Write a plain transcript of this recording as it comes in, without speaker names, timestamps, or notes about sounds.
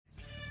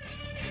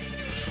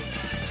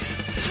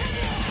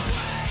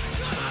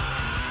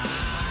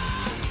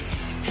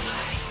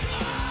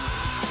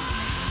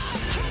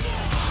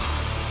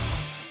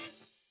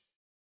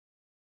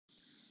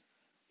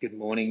Good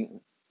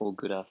morning, or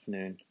good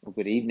afternoon, or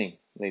good evening,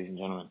 ladies and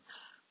gentlemen.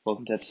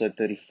 Welcome to episode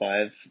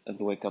 35 of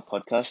the Wake Up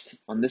Podcast.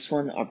 On this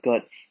one, I've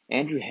got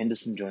Andrew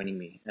Henderson joining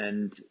me,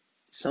 and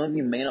some of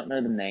you may not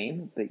know the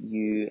name, but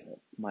you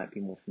might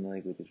be more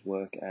familiar with his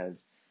work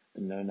as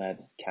the Nomad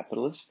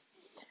Capitalist.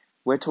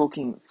 We're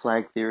talking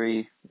flag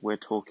theory, we're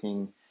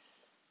talking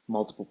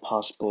multiple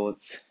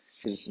passports,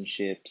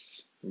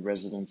 citizenships,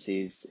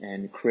 residencies,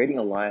 and creating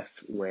a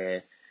life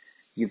where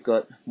you've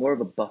got more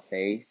of a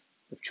buffet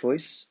of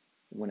choice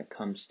when it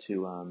comes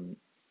to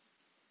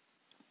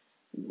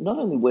not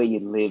only where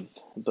you live,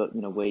 but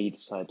where you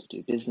decide to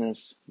do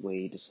business, where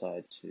you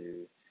decide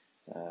to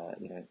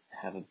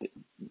have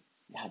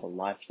a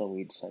lifestyle, where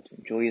you decide to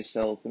enjoy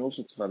yourself, and all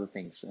sorts of other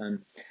things.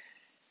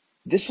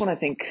 This one, I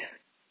think,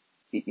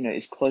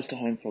 is close to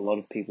home for a lot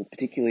of people,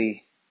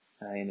 particularly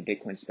in the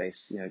Bitcoin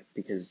space.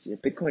 Because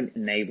Bitcoin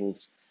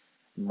enables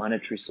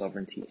monetary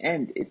sovereignty,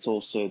 and it's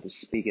also the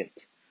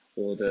spigot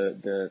or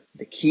the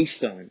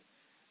keystone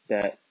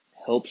that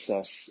helps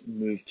us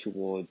move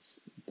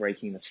towards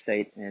breaking the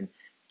state and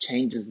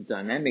changes the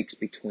dynamics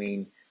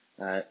between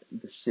the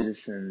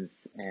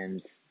citizens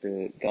and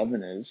the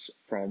governors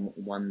from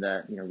one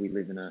that, we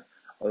live in a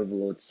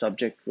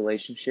overlord-subject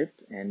relationship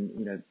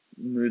and,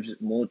 moves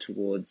it more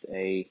towards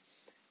a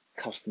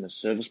customer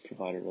service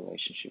provider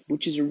relationship,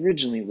 which is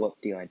originally what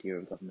the idea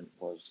of government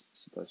was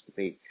supposed to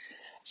be.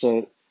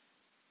 So,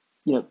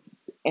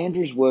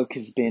 Andrew's work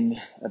has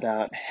been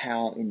about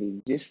how in the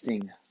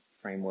existing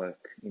framework,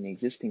 in the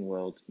existing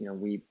world,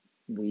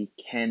 we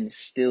can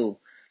still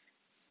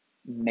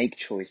make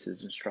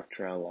choices and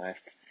structure our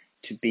life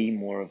to be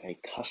more of a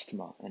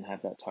customer and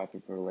have that type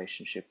of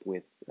relationship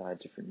with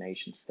different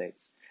nation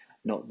states,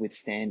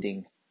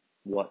 notwithstanding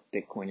what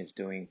Bitcoin is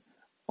doing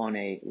on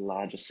a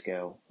larger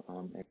scale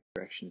and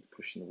direction of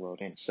pushing the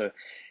world in. So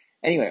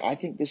anyway, I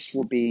think this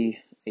will be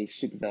a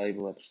super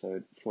valuable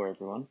episode for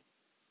everyone.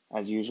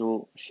 As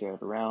usual, share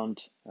it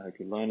around. I hope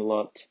you learn a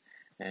lot,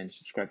 and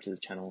subscribe to the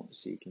channel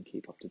so you can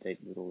keep up to date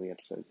with all the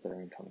episodes that are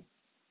incoming.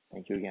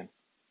 Thank you again.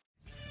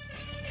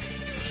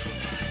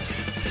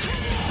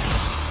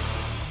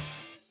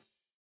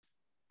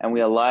 And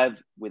we are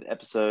live with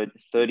episode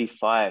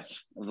 35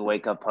 of the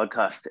Wake Up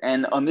Podcast.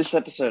 And on this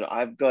episode,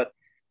 I've got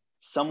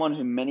someone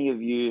who many of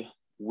you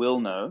will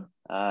know,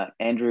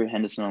 Andrew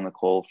Henderson on the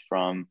call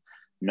from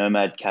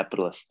Nomad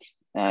Capitalist.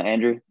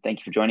 Andrew, thank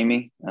you for joining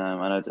me.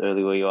 I know it's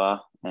early where you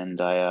are,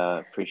 and I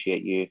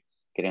appreciate you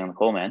getting on the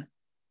call, man.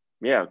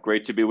 Yeah,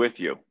 great to be with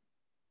you.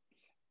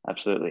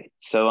 Absolutely.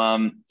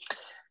 So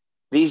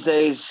these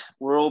days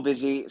we're all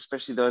busy,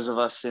 especially those of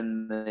us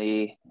in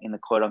the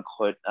quote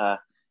unquote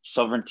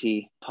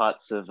sovereignty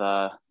parts of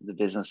the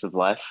business of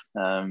life,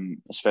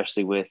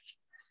 especially with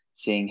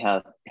seeing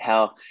how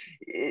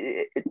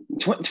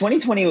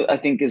 2020 I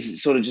think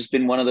has sort of just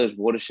been one of those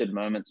watershed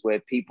moments where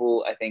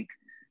people, I think,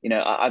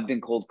 I've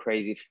been called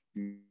crazy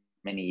for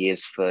many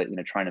years for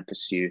trying to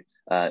pursue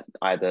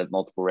either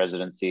multiple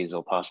residencies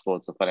or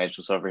passports or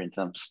financial sovereignty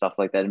and stuff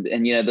like that. And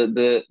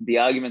the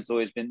argument's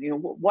always been,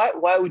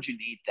 why would you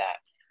need that?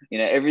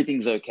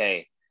 Everything's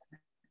okay.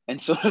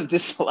 And sort of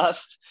this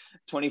last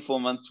 24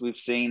 months, we've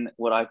seen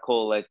what I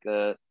call like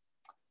a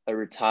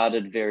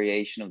retarded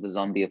variation of the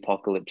zombie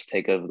apocalypse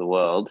take over the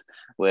world,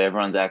 where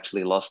everyone's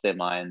actually lost their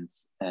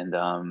minds and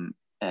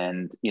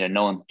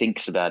no one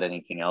thinks about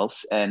anything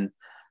else. And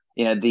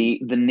the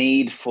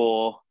need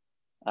for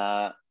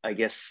I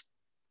guess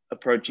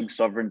approaching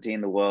sovereignty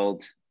in the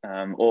world,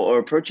 or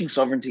approaching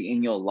sovereignty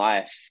in your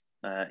life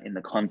in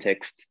the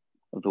context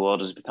of the world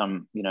has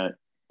become,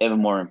 ever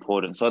more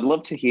important. So I'd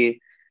love to hear,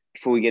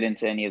 before we get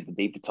into any of the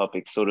deeper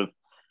topics, sort of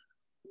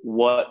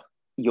what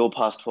your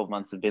past 12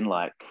 months have been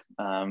like,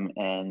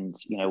 and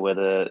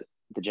whether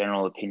the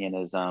general opinion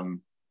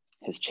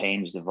has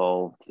changed,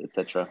 evolved,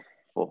 etc.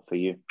 for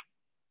you.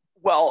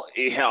 Well,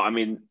 I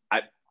mean,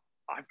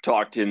 I've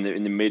talked in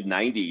the mid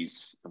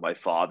 90s. My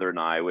father and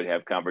I would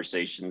have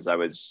conversations. I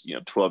was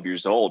 12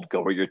 years old.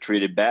 Go where you're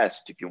treated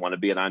best. If you want to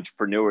be an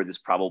entrepreneur, this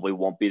probably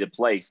won't be the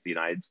place. The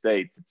United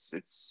States.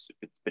 It's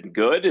been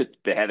good. It's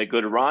had a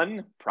good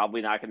run.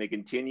 Probably not going to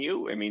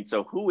continue. I mean,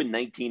 so who in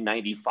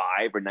 1995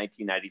 or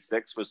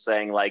 1996 was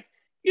saying like,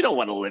 you don't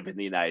want to live in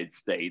the United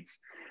States?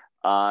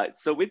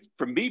 So it's,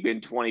 for me, been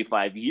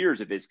 25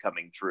 years of this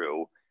coming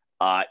true.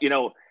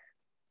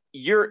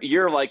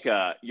 You're like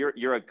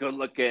you're a good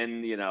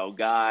looking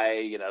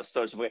guy,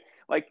 social,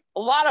 like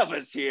a lot of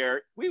us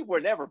here, we were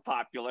never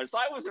popular, so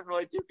I wasn't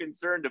really too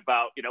concerned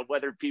about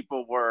whether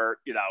people were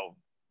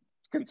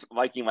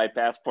liking my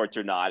passports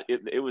or not.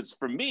 It was,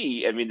 for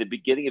me, I mean, the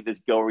beginning of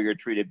this go where you're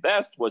treated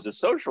best was a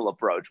social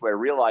approach where I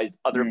realized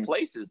other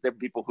places there were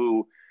people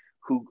who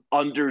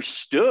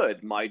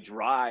understood my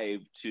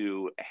drive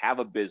to have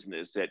a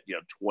business at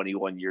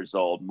 21 years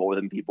old, more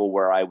than people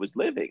where I was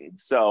living.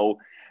 So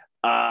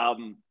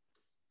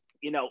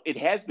it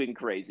has been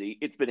crazy.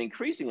 It's been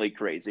increasingly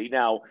crazy.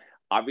 Now,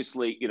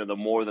 obviously, the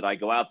more that I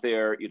go out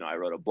there, I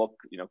wrote a book,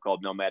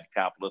 called Nomad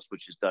Capitalist,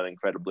 which has done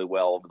incredibly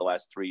well over the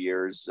last 3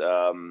 years.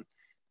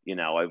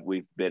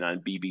 We've been on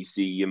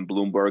BBC and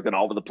Bloomberg and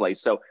all over the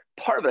place. So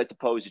part of it, I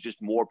suppose, is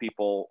just more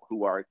people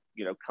who are,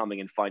 coming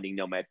and finding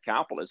Nomad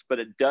Capitalists. But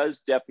it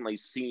does definitely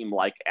seem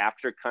like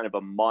after kind of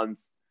a month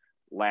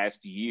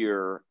last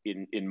year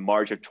in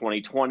March of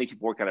 2020,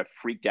 people were kind of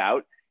freaked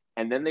out.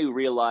 And then they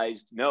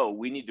realized, no,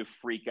 we need to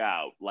freak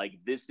out. Like,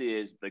 this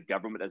is, the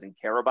government doesn't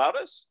care about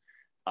us.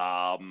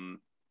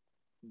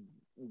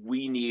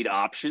 We need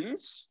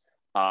options.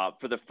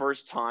 For the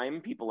first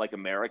time, people like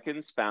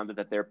Americans found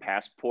that their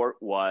passport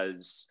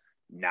was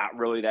not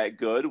really that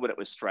good when it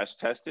was stress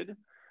tested.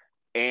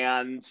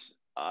 And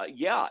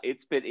yeah,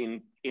 it's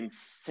been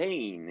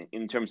insane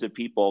in terms of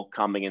people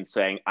coming and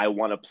saying, I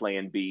want a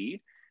plan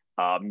B.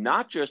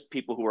 Not just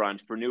people who are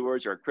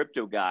entrepreneurs or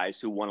crypto guys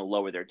who want to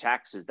lower their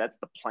taxes. That's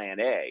the plan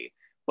A.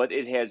 But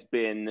it has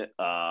been,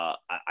 I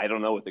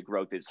don't know what the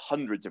growth is,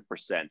 hundreds of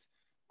percent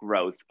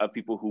growth of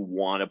people who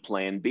want a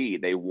plan B.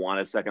 They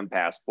want a second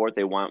passport.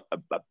 They want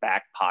a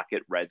back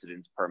pocket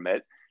residence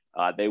permit.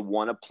 They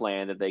want a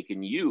plan that they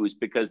can use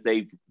because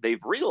they've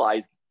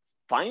realized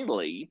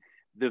finally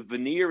the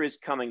veneer is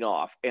coming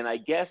off. And I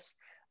guess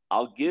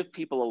I'll give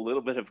people a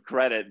little bit of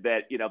credit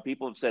that,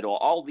 people have said, well,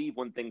 I'll leave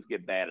when things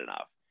get bad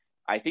enough.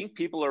 I think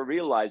people are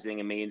realizing,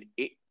 I mean,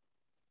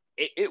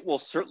 it will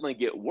certainly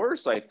get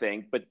worse, I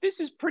think, but this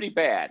is pretty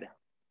bad.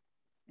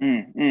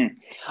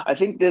 I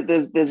think that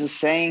there's a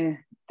saying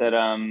that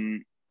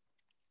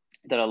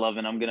that I love,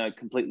 and I'm going to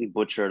completely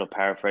butcher it or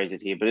paraphrase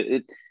it here, but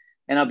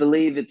and I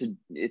believe it's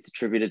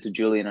attributed to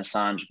Julian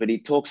Assange, but he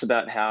talks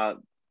about how,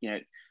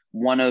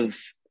 one of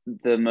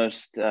the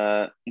most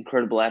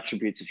incredible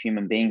attributes of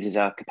human beings is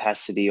our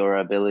capacity or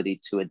our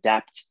ability to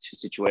adapt to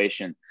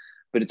situations.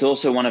 But it's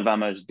also one of our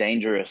most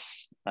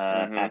dangerous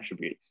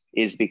attributes,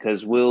 is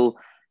because we'll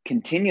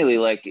continually,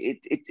 like,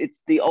 it's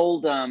the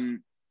old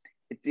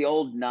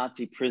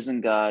Nazi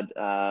prison guard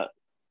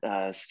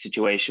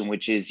situation,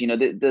 which is,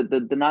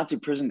 the Nazi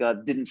prison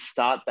guards didn't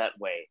start that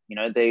way.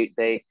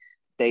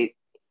 They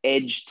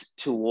edged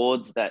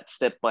towards that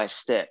step by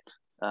step,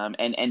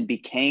 and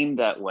became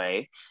that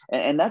way.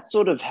 And that's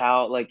sort of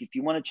how, like, if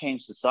you want to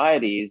change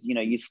society, is,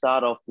 you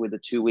start off with a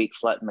 2-week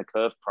flatten the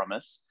curve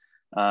promise,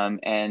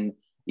 and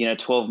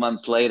 12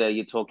 months later,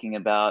 you're talking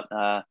about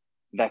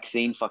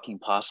vaccine fucking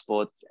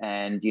passports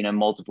and,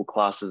 multiple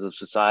classes of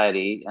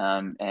society,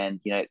 and,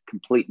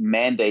 complete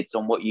mandates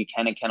on what you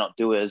can and cannot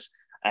do as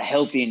a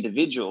healthy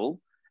individual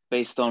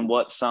based on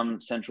what some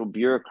central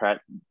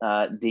bureaucrat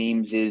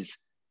deems is,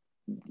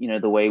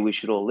 the way we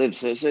should all live.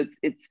 So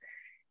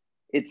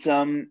it's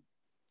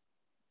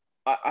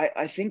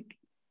I think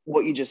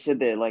what you just said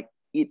there, like,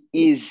 it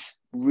is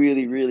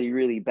really, really,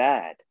 really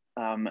bad.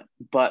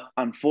 But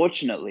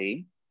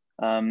unfortunately,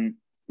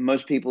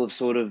 most people have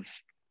sort of,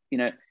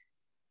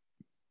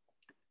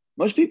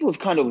 most people have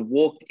kind of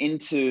walked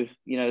into,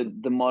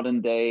 the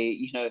modern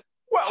day,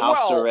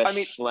 house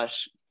arrest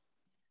slash.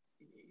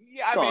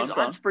 Yeah, I mean,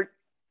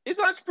 it's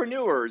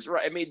entrepreneurs,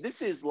 right? I mean,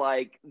 this is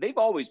like, they've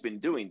always been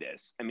doing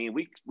this. I mean,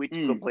 we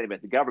complain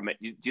about the government.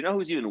 Do you know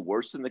who's even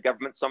worse than the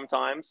government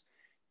sometimes?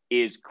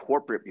 Is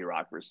corporate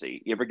bureaucration.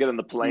 You ever get on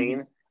the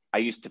plane? I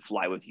used to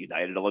fly with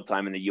United all the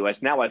time in the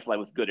US. Now I fly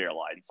with good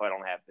airlines, so I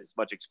don't have as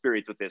much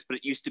experience with this. But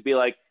it used to be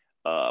like,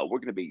 we're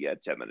going to be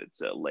 10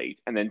 minutes late.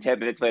 And then 10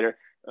 minutes later,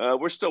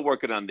 we're still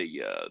working on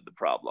the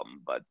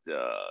problem. But,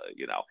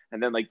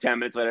 and then like 10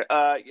 minutes later,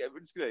 yeah,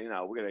 we're just going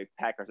to, we're going to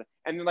pack ourselves.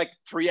 And then like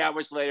 3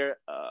 hours later,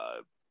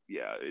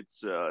 yeah,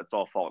 it's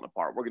all falling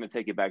apart. We're going to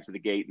take you back to the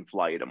gate and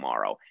fly you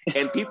tomorrow.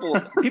 And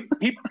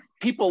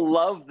people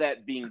love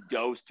that, being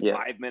dosed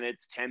 5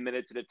 minutes, 10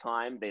 minutes at a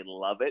time. They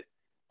love it.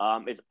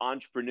 As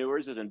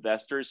entrepreneurs, as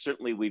investors,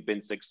 certainly we've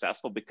been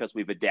successful because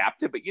we've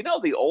adapted. But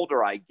the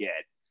older I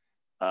get,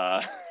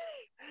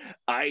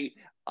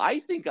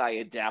 I think I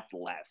adapt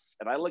less,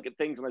 and I look at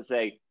things and I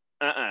say,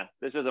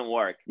 this doesn't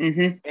work.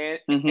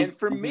 And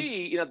for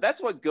me,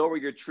 that's what go where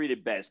you're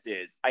treated best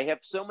is. I have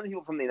so many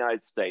people from the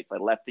United States. I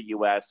left the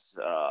U.S.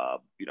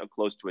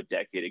 Close to a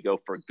decade ago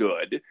for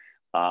good.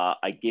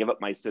 I gave up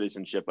my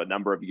citizenship a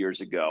number of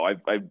years ago.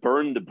 I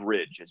burned the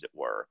bridge, as it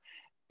were.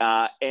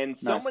 And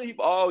so many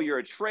people, oh, you're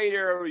a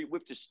traitor. We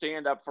have to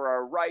stand up for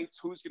our rights.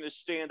 Who's going to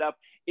stand up?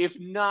 If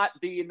not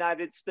the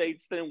United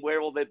States, then where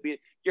will they be?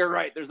 You're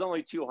right. There's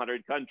only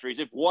 200 countries.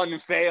 If one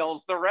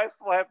fails, the rest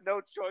will have no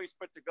choice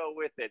but to go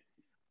with it.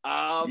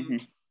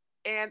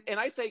 And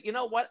I say, you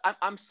know what?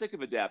 I'm sick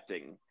of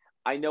adapting.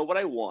 I know what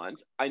I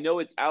want. I know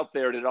it's out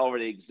there and it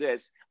already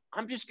exists.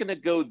 I'm just going to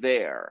go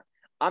there.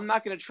 I'm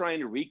not going to try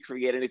and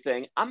recreate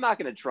anything. I'm not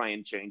going to try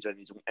and change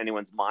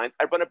anyone's mind.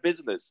 I run a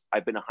business.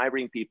 I've been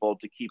hiring people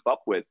to keep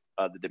up with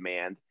the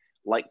demand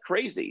like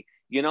crazy.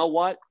 You know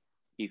what?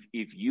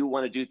 If you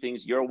want to do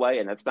things your way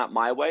and that's not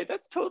my way,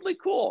 that's totally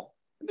cool.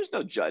 And there's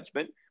no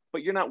judgment,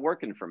 but you're not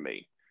working for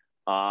me.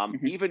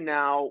 Even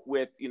now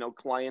with,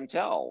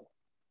 clientele,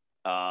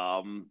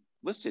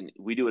 listen,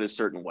 we do it a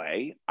certain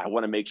way. I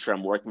want to make sure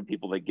I'm working with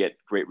people that get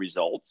great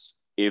results.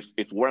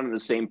 If we're on the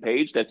same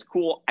page, that's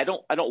cool. I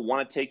don't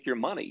want to take your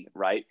money,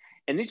 right?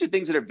 And these are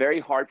things that are very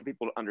hard for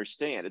people to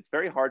understand. It's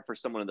very hard for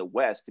someone in the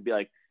West to be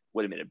like,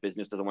 wait a minute,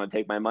 business doesn't want to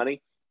take my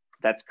money.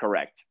 That's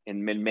correct.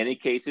 In many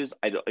cases,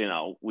 I don't,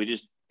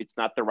 it's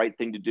not the right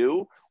thing to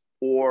do,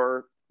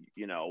 or,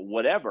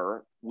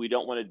 whatever, we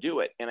don't want to do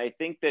it. And I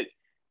think that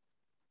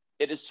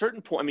at a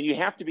certain point, I mean, you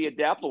have to be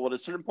adaptable. At a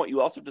certain point,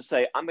 you also have to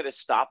say, I'm going to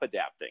stop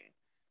adapting.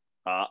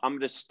 I'm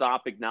going to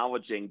stop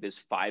acknowledging this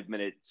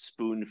 5-minute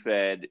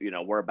spoon-fed,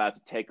 we're about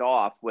to take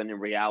off, when in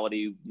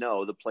reality,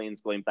 no, the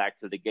plane's going back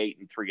to the gate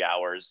in 3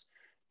 hours,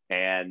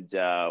 and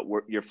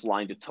you're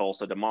flying to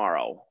Tulsa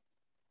tomorrow.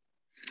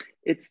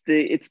 It's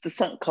the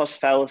sunk cost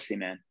fallacy,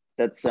 man.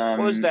 That's Well,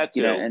 there's that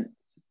too. and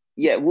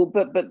yeah, well,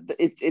 but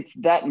it's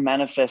that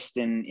manifest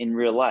in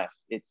real life.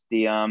 It's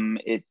the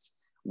it's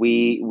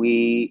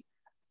we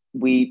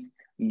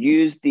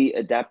use the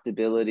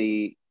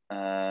adaptability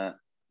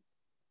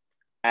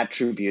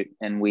attribute,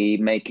 and we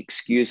make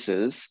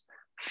excuses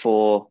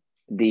for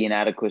the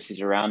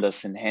inadequacies around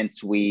us, and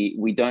hence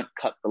we don't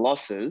cut the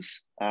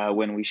losses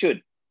when we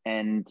should,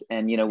 and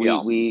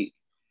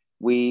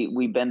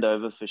we bend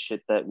over for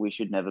shit that we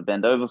should never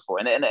bend over for.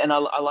 And I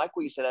like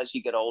what you said. As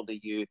you get older,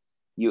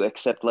 you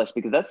accept less,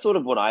 because that's sort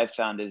of what I've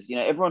found is,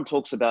 everyone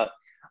talks about,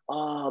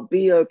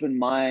 be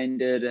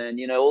open-minded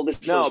and, all this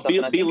sort of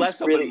stuff. Be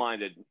less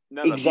open-minded.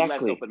 No, exactly.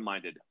 Be less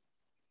open-minded.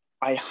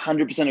 I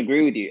 100%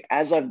 agree with you.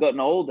 As I've gotten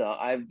older,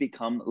 I've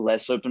become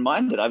less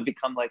open-minded. I've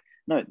become like,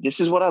 no,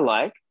 this is what I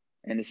like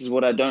and this is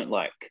what I don't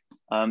like.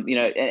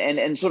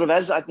 And sort of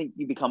as I think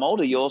you become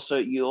older, you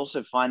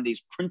also find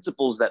these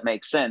principles that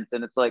make sense.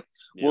 And it's like,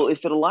 well,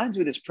 if it aligns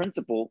with this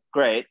principle,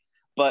 great.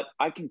 But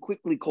I can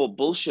quickly call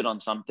bullshit on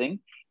something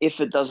if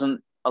it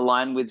doesn't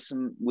align with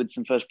some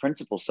first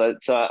principles. So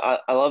I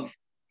love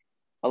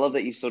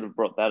that you sort of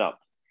brought that up.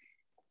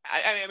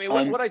 I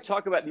mean, what I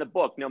talk about in the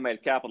book,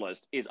 Nomad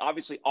Capitalist, is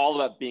obviously all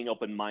about being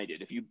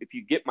open-minded. If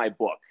you get my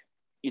book,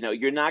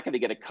 you're not going to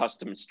get a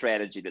custom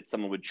strategy that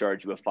someone would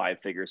charge you a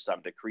 5-figure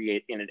sum to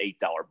create in an $8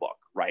 book,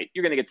 right?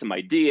 You're going to get some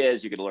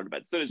ideas. You're going to learn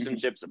about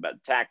citizenships,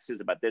 about taxes,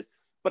 about this.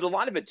 But a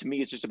lot of it, to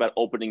me, is just about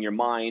opening your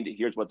mind.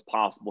 Here's what's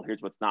possible.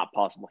 Here's what's not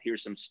possible.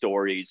 Here's some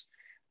stories.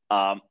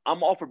 I'm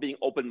all for being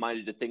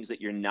open-minded to things that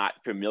you're not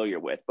familiar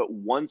with. But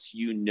once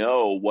you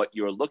know what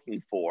you're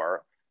looking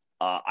for,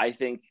 I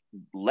think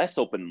less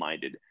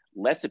open-minded,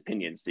 less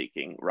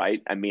opinion-seeking,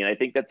 right? I mean, I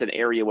think that's an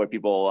area where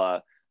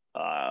people,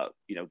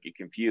 get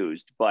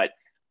confused. But,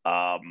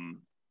 what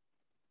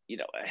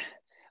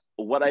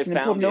I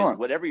found is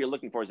whatever you're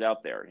looking for is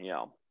out there,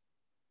 Yeah,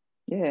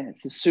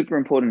 it's a super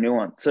important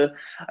nuance. So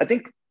I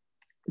think,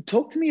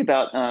 talk to me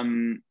about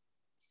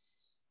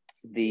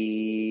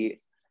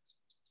there's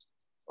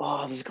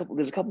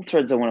a couple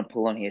threads I want to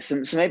pull on here.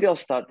 So maybe I'll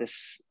start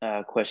this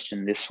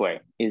question this way: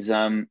 is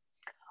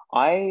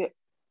I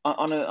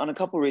on a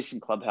couple of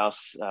recent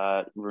Clubhouse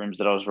rooms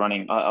that I was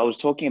running, I was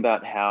talking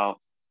about how,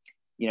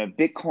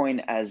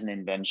 Bitcoin as an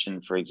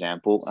invention, for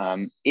example,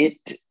 it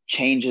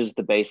changes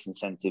the base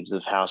incentives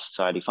of how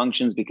society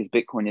functions, because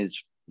Bitcoin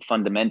is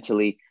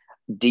fundamentally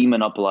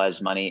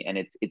demonopolized money, and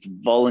it's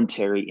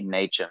voluntary in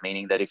nature,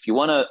 meaning that if you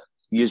want to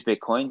use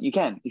Bitcoin, you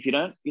can. If you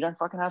don't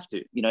fucking have to,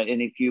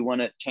 and if you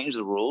want to change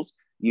the rules,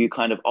 you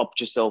kind of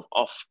opt yourself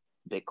off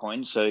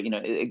Bitcoin. So,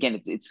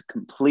 again, it's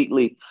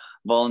completely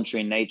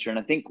voluntary in nature. And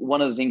I think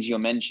one of the things you're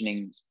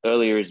mentioning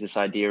earlier is this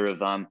idea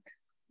of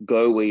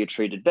go where you're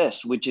treated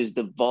best, which is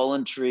the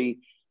voluntary,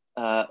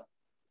 the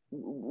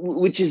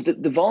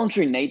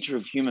voluntary nature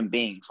of human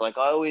beings. Like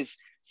I always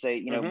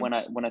say, when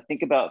I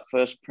think about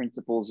first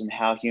principles and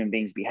how human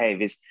beings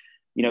behave, is,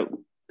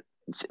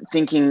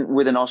 thinking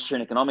with an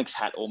Austrian economics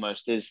hat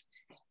almost, is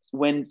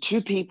when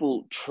two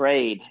people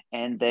trade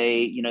and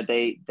they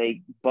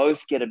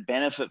both get a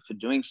benefit for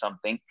doing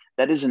something,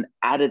 that is an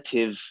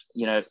additive,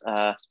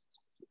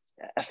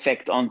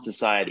 effect on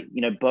society.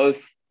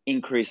 Both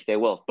increase their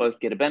wealth,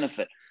 both get a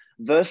benefit,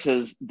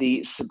 versus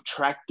the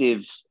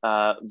subtractive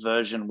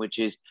version, which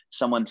is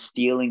someone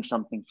stealing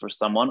something for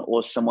someone,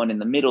 or someone in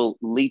the middle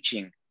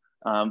leeching,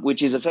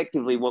 which is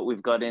effectively what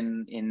we've got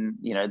in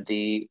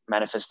the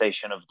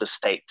manifestation of the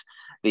state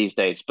these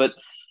days. But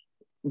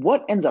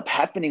what ends up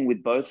happening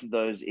with both of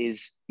those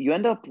is you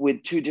end up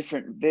with two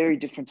very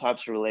different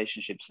types of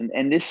relationships.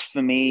 And this,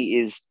 for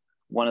me, is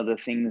one of the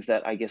things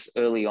that I guess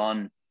early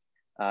on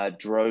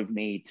drove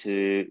me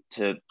to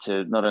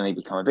not only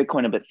become a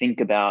Bitcoiner, but think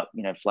about,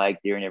 flag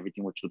theory and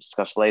everything, which we'll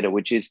discuss later,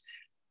 which is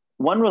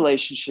one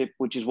relationship,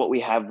 which is what we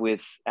have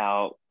with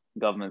our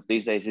governments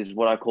these days, is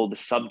what I call the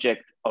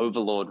subject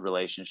overlord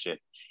relationship.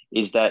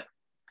 Is that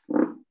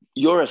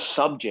you're a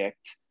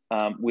subject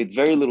with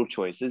very little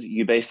choices.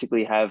 You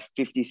basically have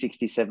 50,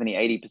 60, 70,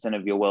 80%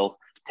 of your wealth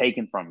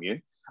taken from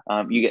you.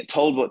 You get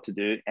told what to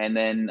do, and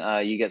then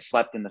you get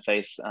slapped in the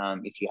face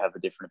if you have a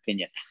different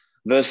opinion.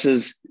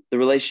 Versus the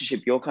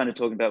relationship you're kind of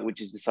talking about, which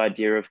is this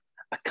idea of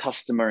a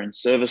customer and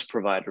service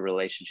provider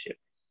relationship,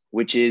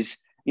 which is,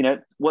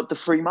 what the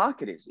free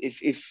market is.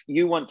 If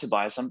you want to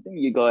buy something,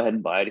 you go ahead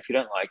and buy it. If you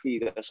don't like it, you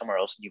go somewhere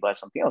else and you buy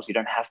something else. You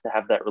don't have to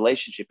have that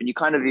relationship. And you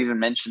kind of even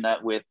mentioned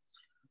that with,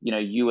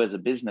 you as a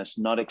business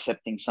not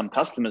accepting some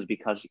customers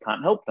because you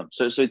can't help them.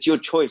 So it's your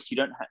choice. You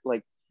don't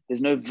have, there's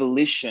no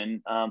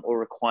volition or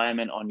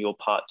requirement on your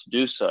part to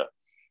do so.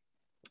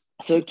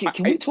 So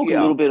can we talk a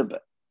little bit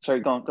about? Sorry,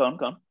 go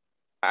on.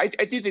 I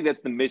do think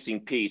that's the missing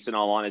piece, in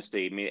all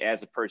honesty. I mean,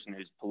 as a person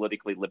who's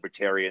politically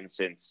libertarian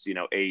since,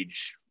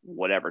 age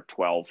whatever,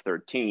 12,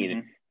 13, Mm-hmm.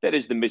 that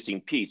is the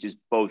missing piece, is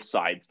both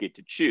sides get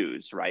to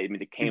choose, right? I mean,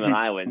 the Cayman Mm-hmm.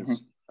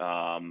 Islands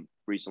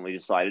recently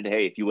decided,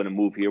 hey, if you want to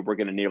move here, we're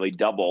going to nearly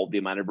double the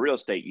amount of real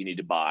estate you need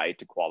to buy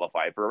to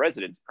qualify for a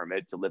residence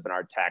permit to live in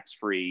our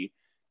tax-free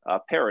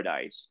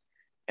paradise.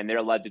 And they're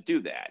allowed to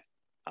do that.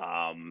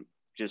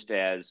 Just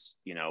as,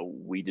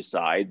 we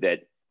decide that,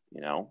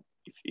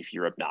 if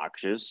you're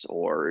obnoxious,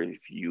 or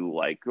if you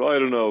like, oh, I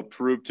don't know,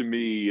 prove to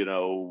me,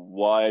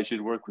 why I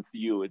should work with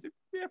you.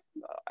 Yeah,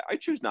 I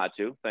choose not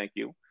to. Thank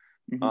you.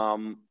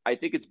 Mm-hmm. I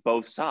think it's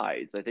both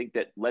sides. I think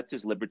that let's,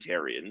 as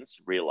libertarians,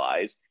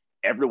 realize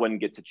everyone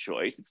gets a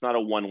choice. It's not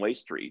a one-way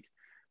street.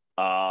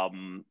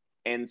 And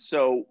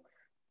so,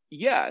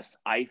 yes,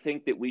 I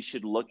think that we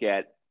should look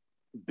at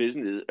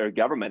business or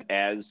government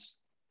as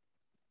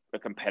a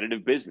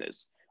competitive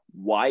business.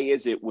 Why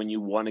is it when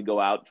you want to go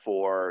out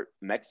for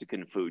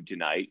Mexican food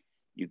tonight,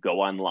 you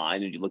go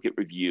online and you look at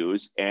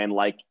reviews, and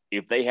like,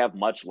 if they have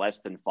much less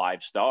than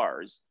 5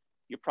 stars,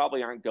 you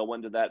probably aren't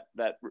going to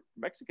that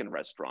Mexican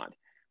restaurant.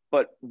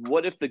 But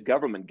what if the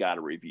government got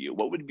a review?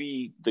 What would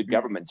be the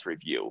government's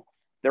review?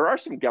 There are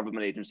some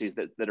government agencies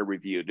that are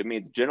reviewed. I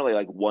mean, generally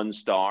like 1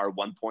 star,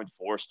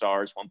 1.4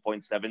 stars,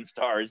 1.7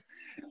 stars,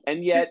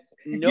 and yet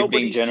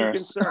nobody's too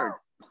concerned.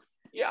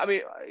 Yeah, I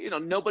mean,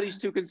 nobody's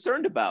too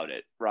concerned about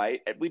it, right?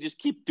 We just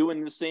keep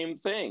doing the same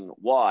thing.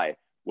 Why?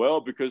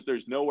 Well, because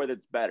there's nowhere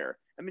that's better.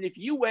 I mean, if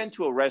you went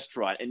to a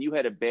restaurant and you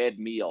had a bad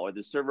meal, or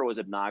the server was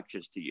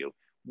obnoxious to you,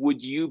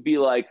 would you be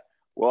like,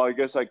 well, I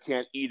guess I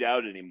can't eat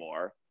out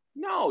anymore?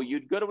 No,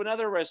 you'd go to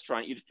another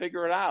restaurant, you'd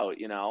figure it out,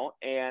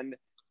 And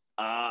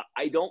I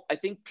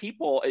think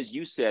people, as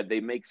you said, they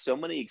make so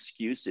many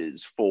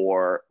excuses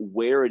for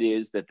where it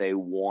is that they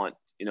want,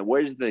 where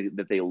it is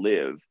that they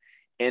live.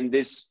 And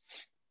this,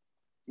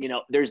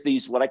 there's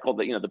these, what I call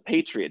the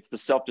patriots, the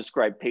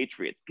self-described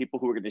patriots, people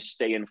who are going to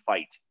stay and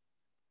fight.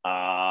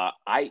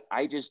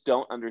 I just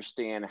don't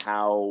understand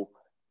how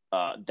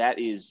that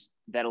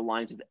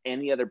aligns with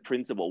any other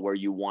principle where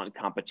you want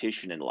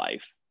competition in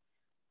life.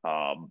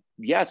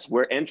 Yes,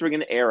 we're entering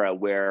an era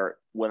where,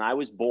 when I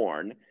was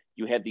born,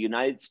 you had the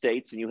United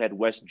States and you had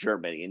West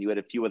Germany and you had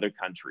a few other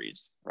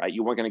countries, right?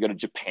 You weren't going to go to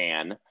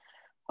Japan.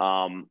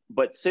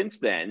 But since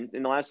then,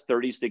 in the last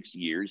 36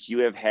 years, you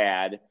have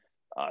had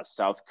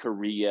South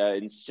Korea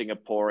and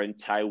Singapore and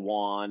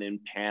Taiwan and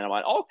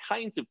Panama. All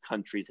kinds of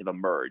countries have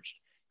emerged.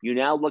 You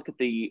now look at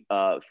the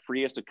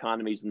freest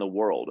economies in the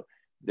world.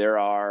 There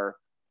are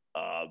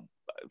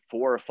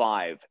 4 or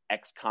 5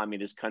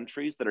 ex-communist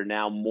countries that are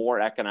now more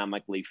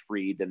economically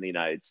free than the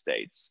United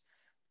States.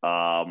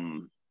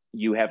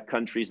 You have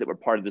countries that were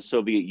part of the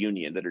Soviet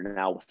Union that are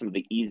now some of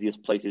the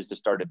easiest places to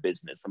start a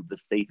business, some of the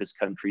safest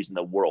countries in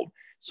the world.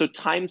 So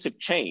times have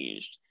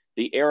changed.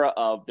 The era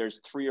of there's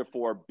 3 or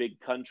 4 big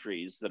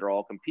countries that are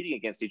all competing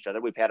against each other.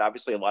 We've had,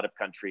 obviously, a lot of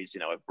countries,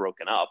 have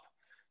broken up,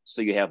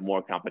 so you have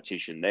more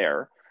competition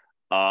there.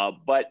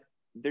 But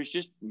there's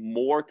just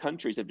more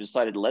countries that have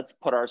decided, let's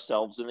put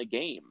ourselves in the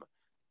game.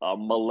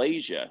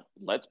 Malaysia,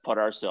 let's put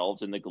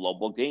ourselves in the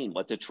global game.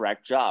 Let's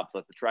attract jobs.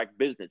 Let's attract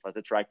business. Let's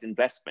attract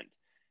investment.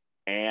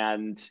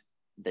 And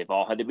they've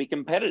all had to be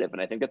competitive.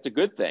 And I think that's a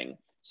good thing.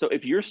 So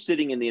if you're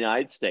sitting in the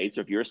United States,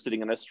 or if you're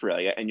sitting in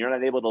Australia and you're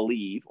not able to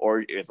leave,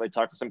 or as I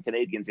talked to some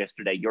Canadians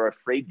yesterday, you're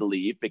afraid to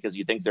leave because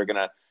you think they're going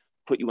to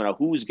put you in a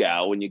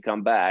hoosgow when you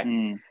come back.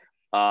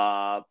 There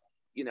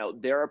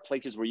are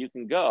places where you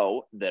can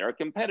go that are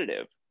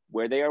competitive,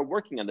 where they are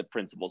working on the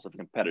principles of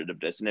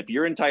competitiveness. And if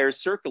your entire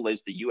circle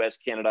is the US,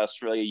 Canada,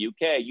 Australia,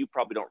 UK, you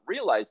probably don't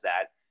realize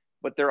that,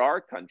 but there are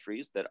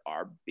countries that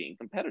are being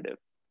competitive.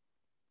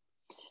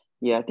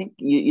 Yeah, I think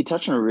you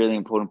touched on a really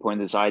important point,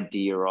 this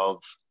idea of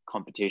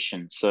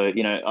competition. So,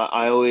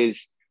 I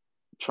always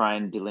try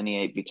and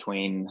delineate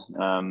between,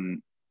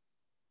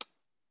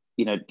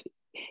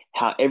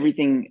 how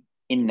everything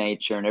in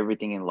nature and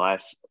everything in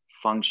life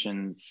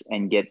functions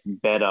and gets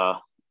better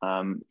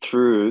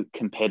through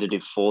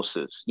competitive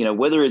forces.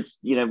 Whether it's,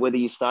 whether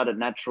you start at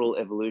natural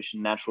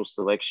evolution, natural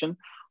selection,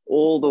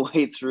 all the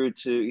way through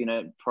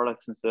to,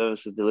 products and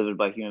services delivered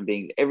by human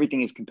beings,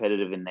 everything is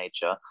competitive in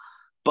nature.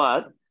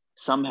 But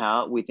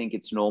somehow we think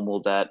it's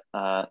normal that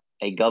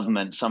a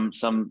government,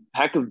 some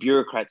pack of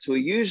bureaucrats who are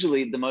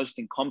usually the most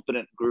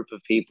incompetent group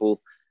of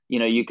people,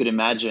 you could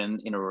imagine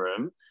in a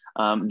room,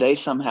 they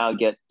somehow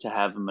get to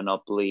have a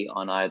monopoly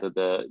on either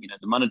the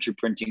monetary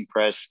printing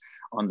press,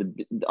 on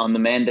the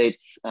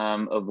mandates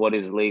of what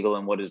is legal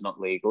and what is not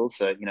legal.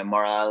 So,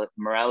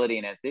 morality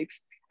and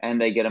ethics,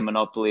 and they get a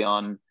monopoly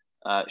on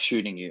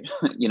shooting you,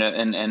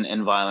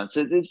 and violence.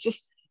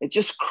 It's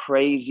just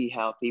crazy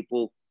how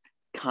people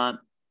can't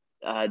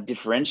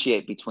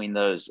differentiate between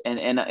those.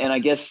 And I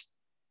guess,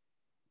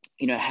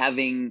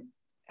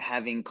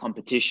 having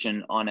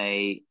competition on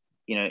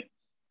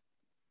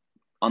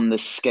on the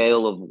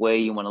scale of where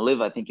you want to live,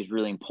 I think is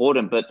really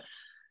important. But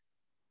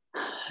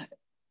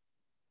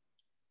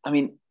I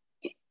mean,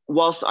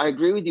 whilst I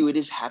agree with you, it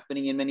is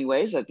happening in many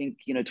ways. I think,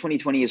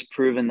 2020 has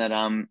proven that,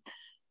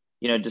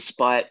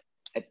 despite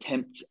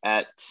attempts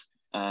at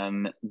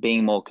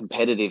being more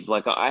competitive,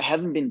 like I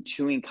haven't been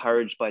too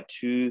encouraged by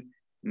too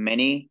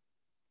many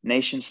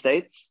nation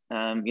states,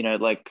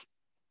 like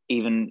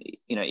even,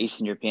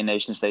 Eastern European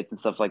nation states and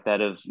stuff like that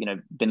have,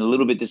 been a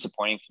little bit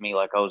disappointing for me.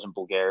 Like I was in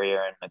Bulgaria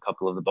and a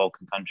couple of the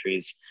Balkan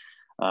countries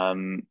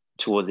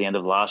towards the end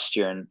of last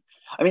year. And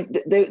I mean,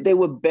 they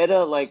were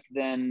better, like,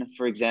 than,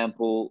 for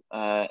example,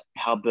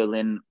 how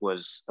Berlin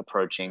was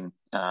approaching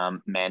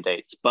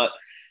mandates. But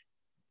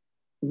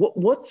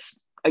what's,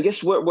 I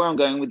guess, where I'm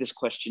going with this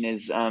question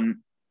is,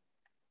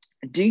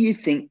 do you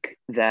think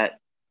that,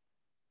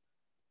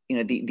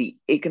 the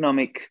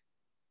economic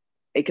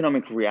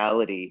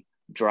reality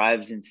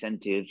drives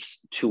incentives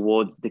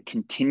towards the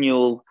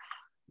continual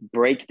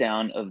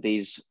breakdown of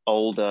these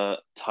older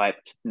type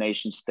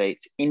nation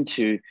states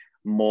into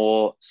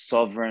more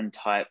sovereign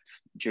type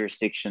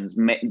jurisdictions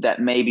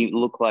that maybe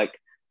look like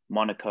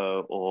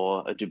Monaco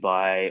or a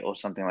Dubai or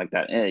something like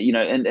that? And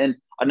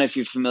I don't know if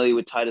you're familiar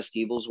with Titus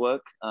Gebel's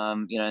work,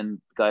 and the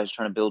guys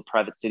trying to build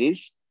private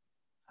cities.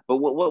 But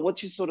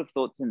what's your sort of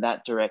thoughts in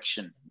that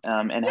direction?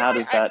 And how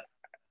does that?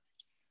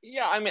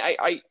 I mean,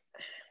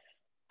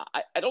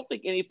 I don't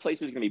think any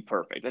place is going to be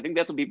perfect. I think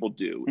that's what people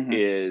do.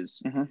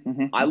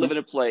 I live in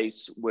a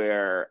place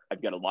where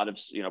I've got a lot of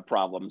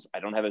problems. I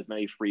don't have as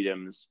many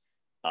freedoms.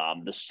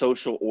 The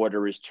social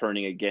order is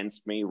turning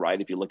against me, right?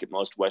 If you look at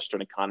most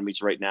Western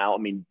economies right now, I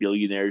mean,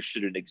 billionaires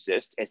shouldn't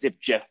exist, as if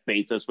Jeff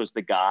Bezos was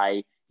the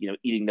guy,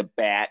 eating the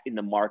bat in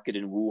the market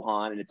in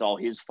Wuhan and it's all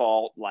his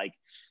fault. Like,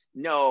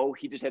 no,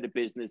 he just had a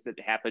business that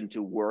happened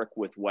to work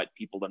with what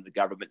people in the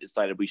government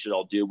decided we should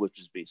all do,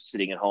 which is be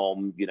sitting at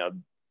home,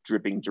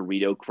 dripping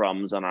Dorito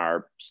crumbs on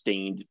our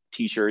stained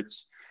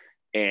t-shirts.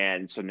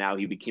 And so now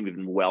he became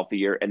even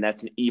wealthier, and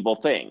that's an evil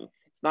thing.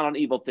 It's not an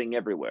evil thing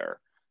everywhere.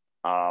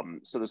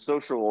 So the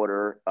social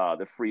order,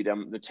 the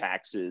freedom, the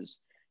taxes.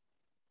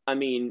 I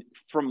mean,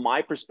 from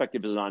my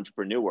perspective as an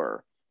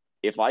entrepreneur,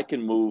 if I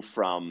can move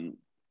from,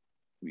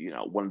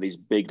 one of these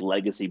big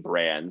legacy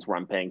brands where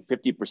I'm paying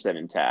 50%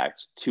 in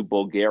tax to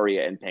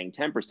Bulgaria and paying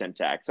 10%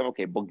 tax, I'm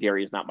okay.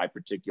 Bulgaria is not my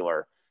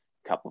particular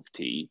cup of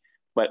tea,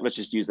 but let's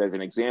just use that as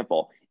an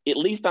example. At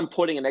least I'm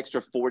putting an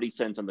extra 40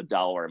 cents on the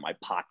dollar in my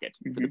pocket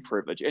for the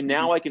privilege. And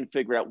now I can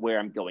figure out where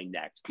I'm going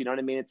next. You know what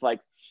I mean? It's like,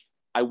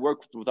 I work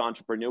with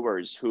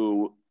entrepreneurs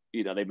who,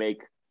 they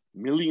make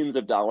millions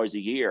of dollars a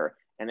year.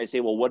 And they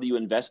say, well, what are you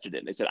invested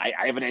in? They said,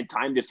 I haven't had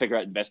time to figure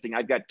out investing.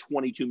 I've got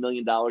 $22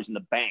 million in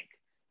the bank,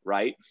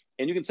 right?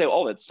 And you can say,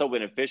 oh, that's so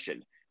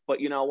inefficient.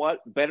 But you know what?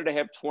 Better to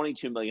have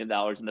 $22 million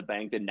in the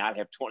bank than not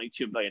have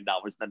 $22 million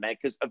in the bank,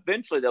 because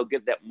eventually they'll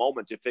get that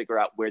moment to figure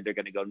out where they're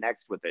going to go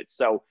next with it.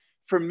 So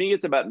for me,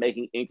 it's about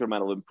making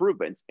incremental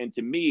improvements. And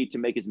to me, to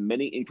make as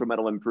many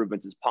incremental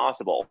improvements as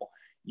possible,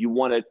 you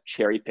want to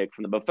cherry pick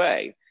from the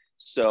buffet.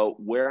 So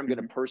where I'm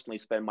going to personally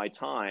spend my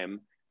time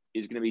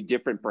is going to be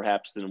different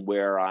perhaps than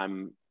where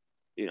I'm,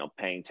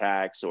 paying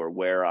tax, or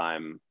where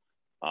I'm,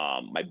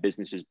 my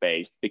business is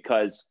based,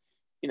 because,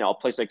 a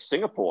place like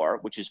Singapore,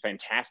 which is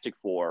fantastic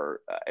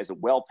for as a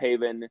wealth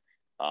haven,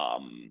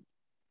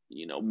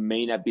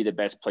 may not be the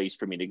best place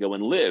for me to go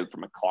and live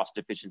from a cost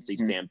efficiency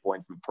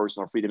standpoint, from a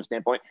personal freedom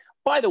standpoint.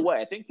 By the way,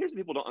 I think here's what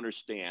people don't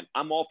understand.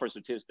 I'm all for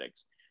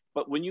statistics,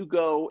 but when you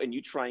go and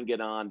you try and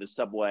get on the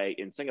subway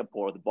in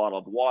Singapore with a bottle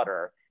of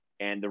water,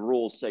 and the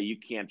rules say you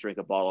can't drink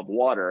a bottle of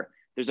water,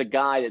 there's a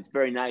guy that's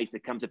very nice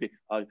that comes up,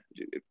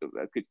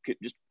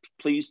 just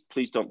please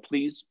don't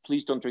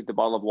drink the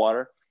bottle of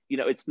water.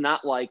 It's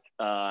not like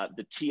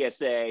the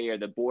TSA or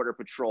the Border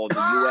Patrol in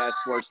the U.S.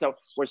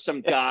 where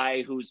some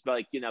guy who's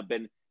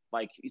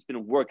he's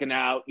been working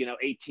out,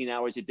 18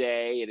 hours a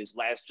day, and his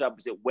last job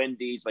was at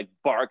Wendy's,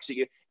 barks at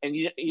you, and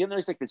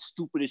he's like the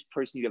stupidest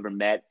person you've ever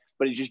met,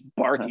 but he's just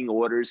barking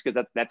orders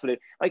because that's what it.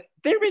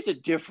 There is a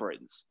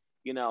difference.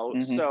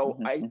 So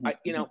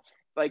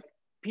I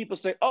people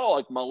say, oh,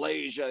 like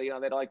Malaysia, they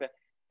don't like that.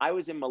 I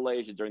was in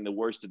Malaysia during the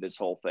worst of this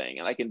whole thing.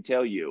 And I can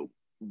tell you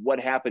what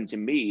happened to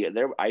me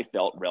there. I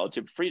felt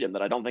relative freedom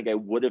that I don't think I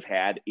would have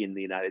had in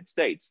the United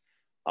States.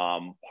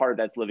 Part of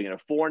that's living in a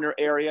foreigner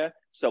area.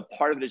 So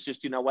part of it is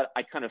just,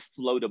 I kind of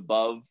float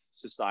above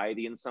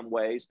society in some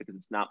ways, because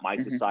it's not my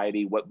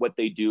society. What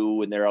they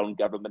do in their own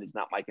government is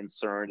not my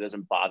concern. It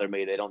doesn't bother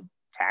me. They don't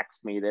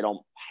tax me. They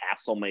don't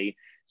hassle me.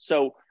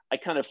 So I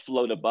kind of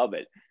float above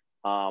it.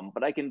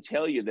 But I can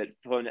tell you that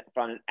from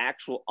an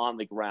actual on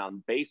the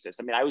ground basis,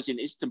 I mean, I was in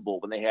Istanbul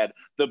when they had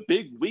the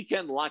big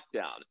weekend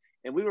lockdown,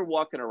 and we were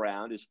walking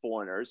around as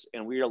foreigners,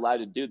 and we were allowed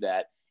to do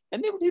that.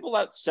 And there were people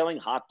out selling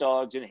hot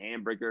dogs and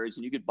hamburgers,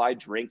 and you could buy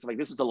drinks. I'm like,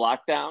 this is a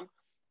lockdown.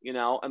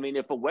 I mean,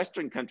 if a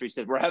Western country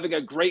said we're having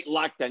a great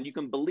lockdown, you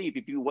can believe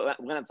if you went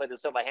outside to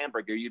sell a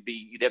hamburger,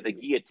 you'd have the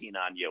guillotine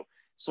on you.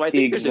 So I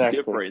think there's a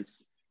difference.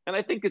 And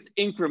I think it's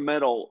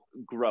incremental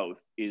growth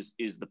is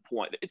the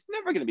point. It's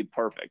never going to be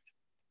perfect.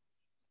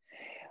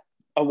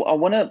 I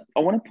want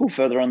to pull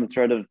further on the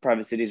thread of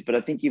private cities, but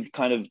I think you've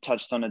kind of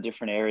touched on a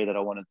different area that I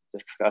wanted to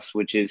discuss,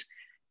 which is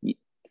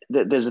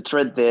there's a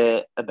thread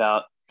there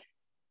about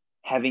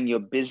having your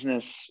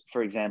business,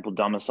 for example,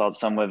 domiciled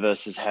somewhere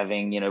versus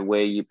having,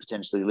 where you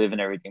potentially live and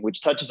everything,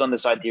 which touches on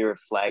this idea of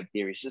flag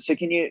theory. So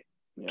can you,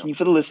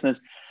 for the listeners,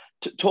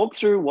 talk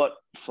through what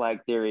flag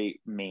theory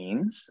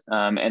means,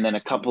 and then a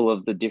couple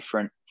of the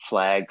different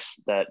flags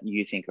that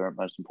you think are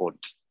most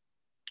important?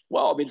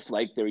 Well, I mean,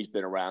 flag theory's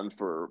been around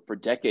for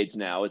decades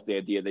now. Is the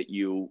idea that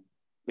you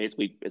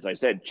basically, as I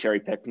said, cherry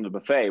pick from the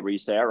buffet, where you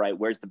say, all right,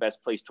 where's the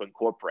best place to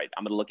incorporate?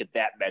 I'm going to look at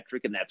that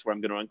metric, and that's where I'm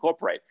going to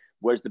incorporate.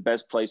 Where's the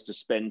best place to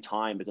spend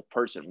time as a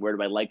person? Where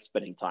do I like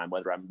spending time,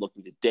 whether I'm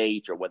looking to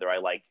date or whether I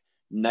like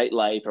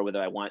nightlife or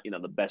whether I want,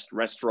 the best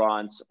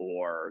restaurants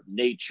or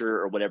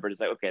nature or whatever it is.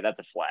 Like, okay, that's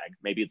a flag.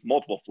 Maybe it's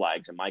multiple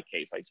flags. In my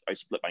case, I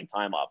split my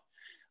time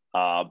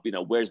up.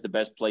 Where's the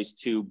best place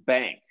to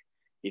bank?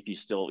 If you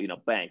still,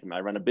 bank, I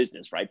run a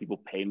business, right?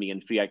 People pay me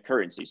in fiat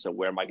currency. So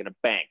where am I going to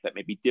bank? That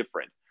may be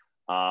different.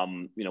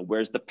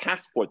 Where's the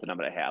passport that I'm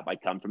going to have? I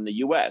come from the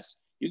US.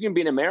 You can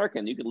be an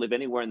American. You can live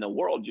anywhere in the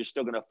world. You're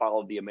still going to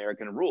follow the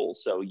American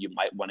rules. So you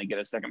might want to get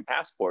a second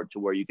passport to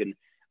where you can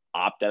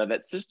opt out of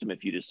that system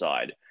if you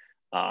decide.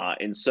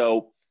 And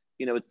so,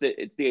 it's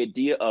the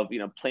idea of,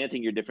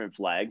 planting your different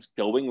flags,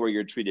 going where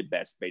you're treated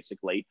best,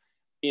 basically.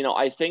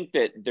 I think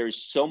that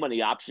there's so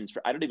many options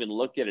I don't even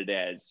look at it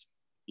as,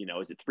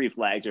 is it 3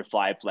 flags or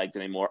 5 flags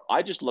anymore?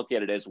 I just look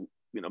at it as,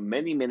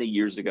 many, many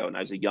years ago, and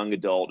I was a young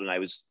adult and I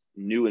was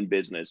new in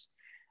business,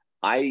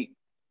 I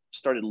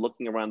started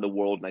looking around the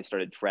world and I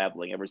started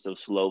traveling ever so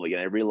slowly.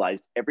 And I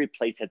realized every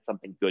place had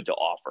something good to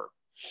offer.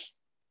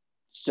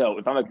 So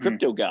if I'm a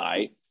crypto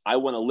guy, I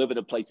want to live in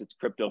a place that's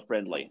crypto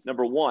friendly.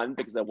 Number one,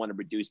 because I want to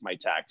reduce my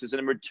taxes. And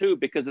number two,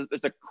 because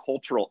there's a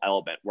cultural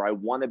element where I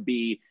want to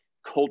be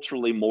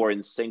culturally more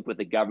in sync with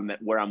the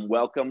government, where I'm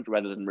welcomed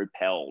rather than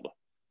repelled,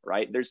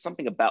 right? There's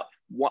something about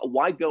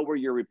why go where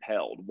you're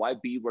repelled? Why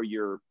be where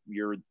you're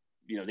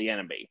the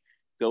enemy?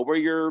 Go where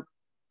you're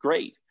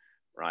great,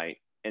 right?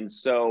 And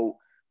so,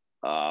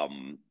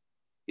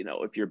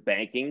 if you're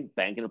bank in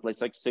a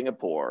place like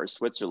Singapore or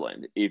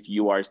Switzerland, if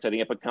you are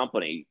setting up a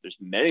company, there's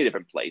many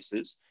different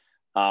places.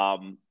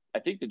 I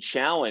think the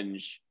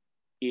challenge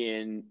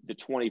in the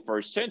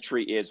 21st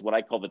century is what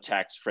I call the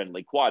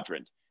tax-friendly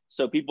quadrant.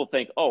 So people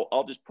think, oh,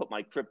 I'll just put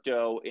my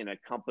crypto in a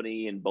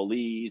company in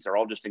Belize, or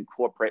I'll just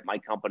incorporate my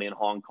company in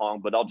Hong Kong,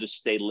 but I'll just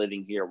stay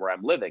living here where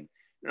I'm living.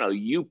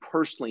 You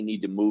personally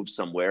need to move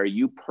somewhere.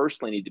 You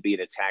personally need to be in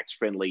a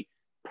tax-friendly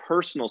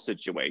personal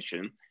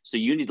situation. So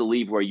you need to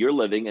leave where you're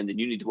living, and then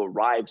you need to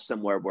arrive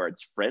somewhere where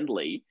it's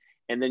friendly.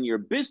 And then your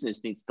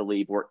business needs to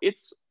leave where it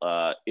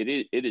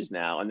is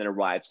now, and then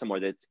arrive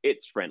somewhere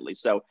it's friendly.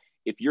 So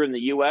if you're in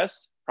the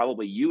US,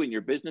 probably you and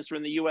your business are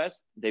in the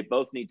US, they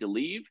both need to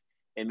leave.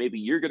 And maybe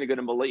you're going to go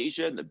to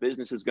Malaysia and the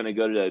business is going to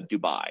go to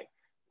Dubai,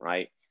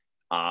 right?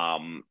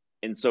 And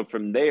so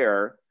from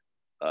there,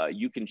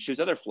 you can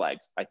choose other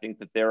flags. I think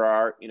that there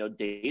are,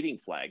 dating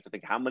flags. I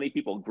think how many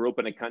people grew up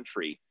in a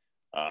country,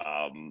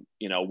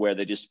 where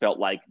they just felt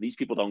like these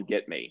people don't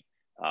get me.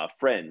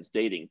 Friends,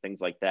 dating,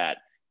 things like that.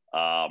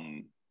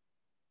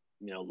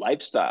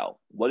 Lifestyle.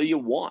 What do you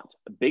want?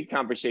 A big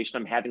conversation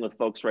I'm having with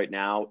folks right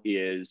now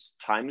is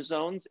time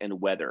zones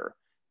and weather.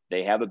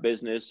 They have a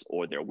business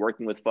or they're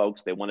working with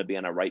folks. They want to be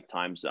on a right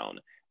time zone.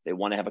 They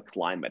want to have a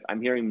climate.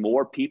 I'm hearing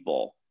more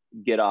people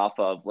get off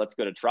of let's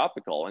go to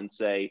tropical and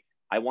say,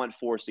 I want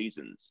 4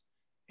 seasons.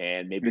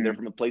 And maybe they're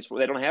from a place where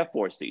they don't have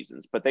 4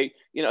 seasons, but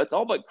it's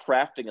all about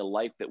crafting a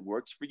life that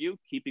works for you,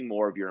 keeping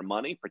more of your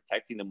money,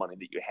 protecting the money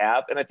that you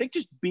have. And I think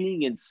just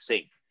being in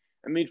sync.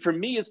 I mean, for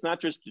me, it's not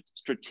just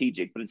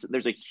strategic, but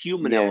there's a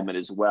human element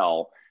as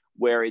well,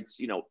 where it's,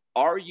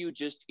 are you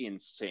just in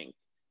sync?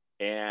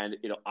 And,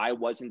 I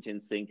wasn't in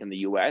sync in the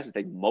US. I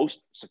think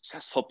most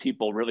successful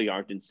people really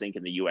aren't in sync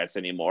in the US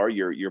anymore.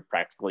 You're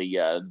practically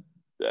a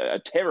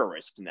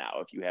terrorist now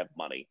if you have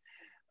money.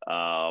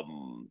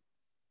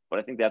 But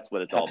I think that's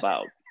what it's all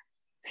about.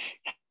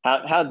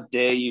 How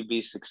dare you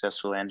be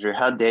successful, Andrew?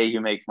 How dare you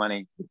make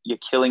money? You're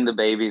killing the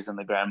babies and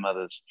the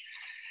grandmothers.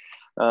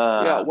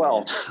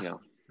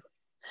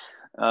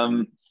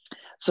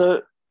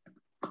 So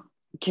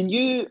can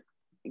you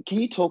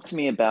talk to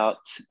me about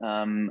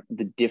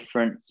the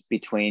difference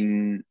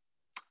between,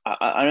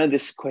 I know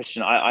this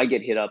question, I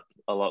get hit up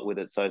a lot with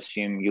it, so I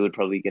assume you would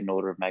probably get an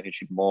order of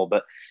magnitude more,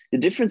 but the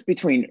difference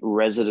between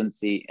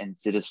residency and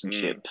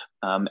citizenship,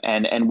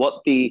 and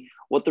what the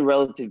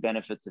relative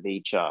benefits of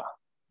each are.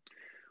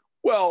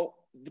 Well,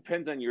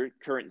 depends on your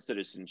current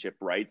citizenship,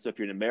 right? So if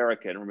you're an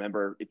American,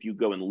 remember, if you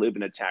go and live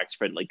in a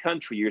tax-friendly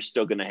country, you're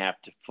still going to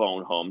have to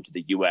phone home to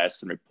the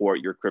US and report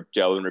your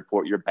crypto and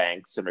report your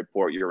banks and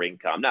report your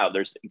income. Now,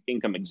 there's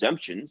income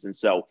exemptions. And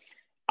so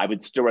I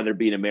would still rather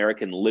be an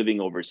American living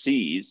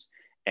overseas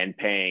and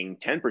paying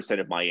 10%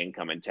 of my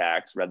income in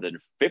tax rather than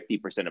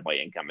 50% of my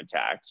income in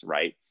tax,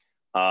 right?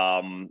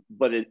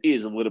 But it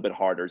is a little bit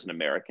harder as an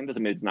American.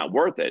 Doesn't mean it's not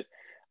worth it.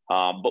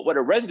 But what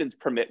a residence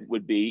permit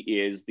would be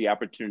is the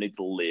opportunity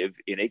to live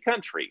in a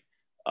country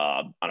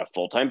on a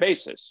full-time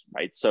basis,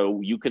 right?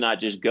 So you cannot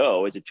just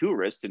go as a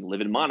tourist and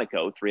live in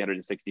Monaco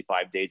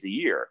 365 days a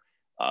year.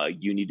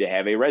 you need to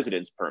have a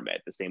residence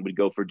permit. The same would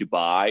go for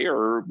Dubai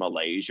or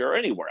Malaysia or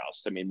anywhere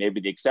else. I mean,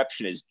 maybe the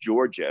exception is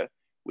Georgia,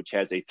 which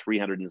has a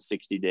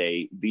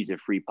 360-day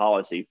visa-free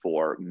policy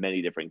for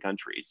many different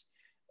countries.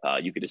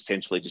 You could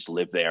essentially just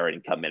live there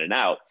and come in and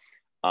out.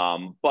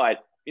 But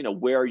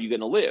where are you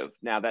going to live?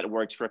 Now that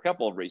works for a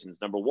couple of reasons.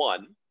 Number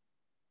one,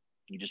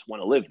 you just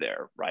want to live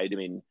there, right? I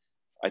mean,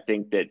 I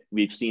think that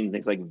we've seen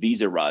things like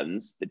visa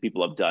runs that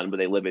people have done where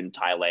they live in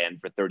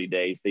Thailand for 30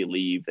 days, they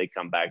leave, they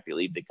come back, they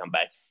leave, they come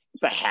back.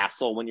 It's a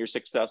hassle when you're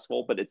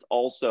successful, but it's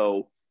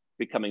also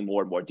becoming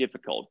more and more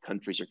difficult.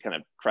 Countries are kind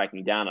of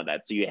cracking down on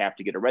that. So you have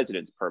to get a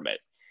residence permit.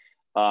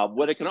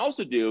 What it can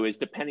also do is,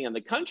 depending on the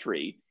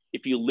country,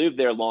 if you live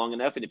there long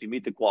enough and if you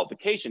meet the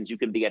qualifications, you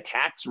can be a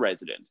tax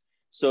resident.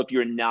 So if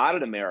you're not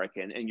an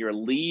American and you're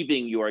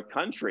leaving your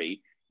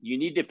country, you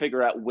need to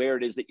figure out where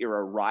it is that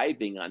you're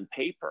arriving on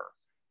paper,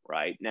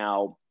 right?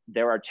 Now,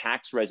 there are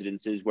tax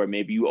residences where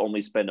maybe you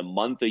only spend a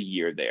month a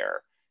year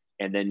there,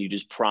 and then you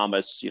just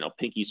promise,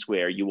 pinky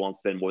swear you won't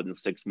spend more than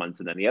 6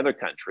 months in any other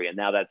country. And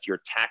now that's your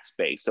tax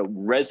base. So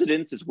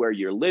residence is where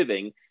you're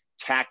living,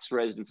 tax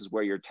residence is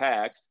where you're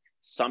taxed.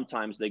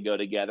 Sometimes they go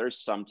together,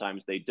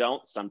 sometimes they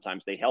don't,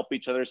 sometimes they help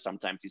each other,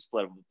 sometimes you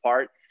split them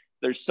apart.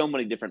 There's so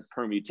many different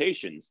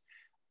permutations.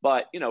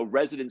 But,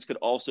 residence could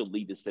also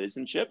lead to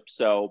citizenship.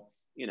 So,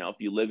 if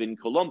you live in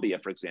Colombia,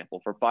 for example,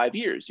 for 5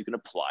 years, you can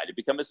apply to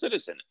become a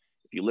citizen.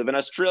 If you live in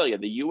Australia,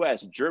 the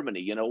US,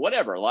 Germany,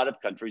 whatever, a lot of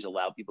countries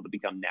allow people to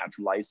become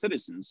naturalized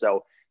citizens.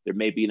 So there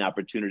may be an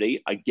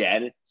opportunity.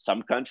 Again,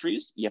 some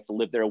countries, you have to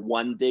live there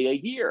 1 day a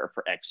year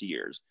for X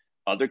years.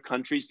 Other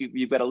countries,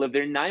 you've got to live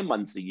there 9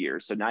 months a year.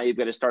 So now you've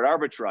got to start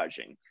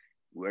arbitraging.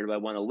 Where do I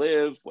want to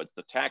live? What's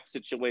the tax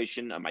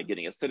situation? Am I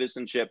getting a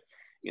citizenship?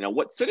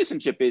 What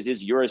citizenship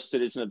is you're a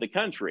citizen of the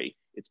country.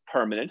 It's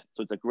permanent.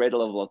 So it's a greater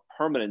level of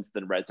permanence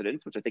than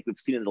residence, which I think we've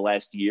seen in the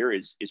last year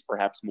is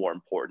perhaps more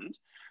important.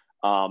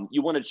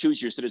 You want to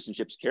choose your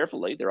citizenships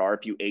carefully. There are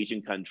a few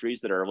Asian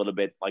countries that are a little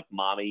bit like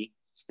mommy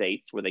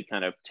states where they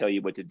kind of tell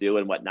you what to do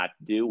and what not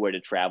to do, where to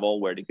travel,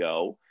 where to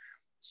go.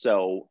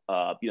 So,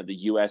 the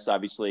US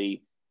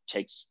obviously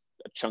takes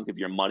a chunk of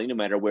your money no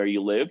matter where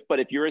you live. But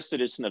if you're a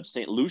citizen of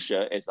St.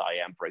 Lucia, as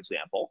I am, for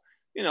example,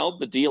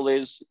 the deal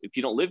is if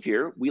you don't live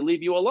here, we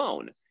leave you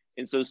alone.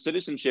 And so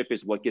citizenship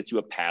is what gets you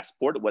a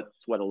passport,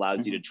 what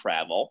allows you to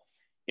travel.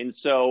 And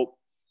so,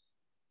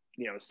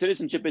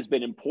 citizenship has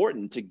been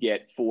important to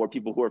get for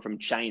people who are from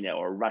China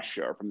or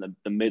Russia or from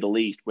the Middle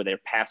East, where their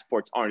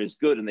passports aren't as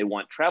good and they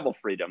want travel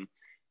freedom.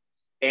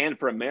 And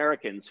for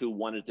Americans who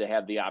wanted to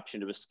have the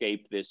option to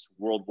escape this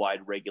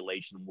worldwide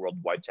regulation,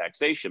 worldwide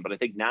taxation. But I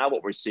think now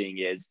what we're seeing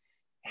is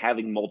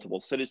having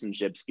multiple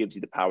citizenships gives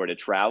you the power to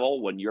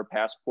travel when your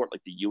passport,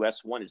 like the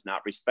US one, is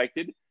not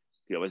respected.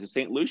 As a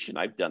St. Lucian,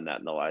 I've done that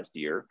in the last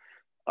year.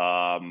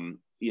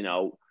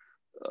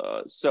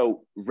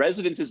 So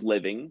residence is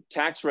living.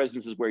 Tax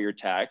residence is where you're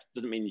taxed.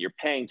 Doesn't mean you're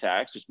paying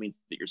tax, just means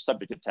that you're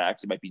subject to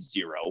tax. It might be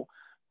zero.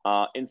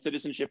 And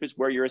citizenship is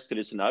where you're a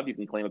citizen of. You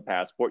can claim a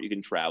passport, you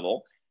can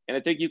travel. And I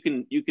think you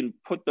can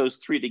put those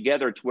three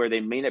together to where they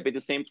may not be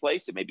the same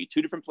place. It may be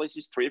 2 different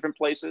places, 3 different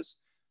places.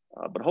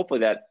 But hopefully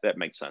that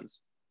makes sense.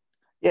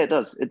 Yeah, it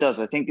does. It does.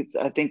 I think it's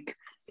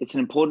an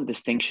important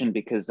distinction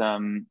because I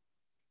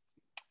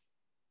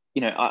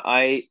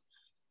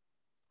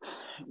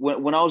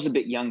when I was a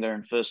bit younger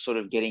and first sort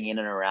of getting in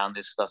and around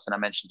this stuff, and I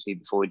mentioned to you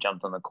before we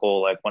jumped on the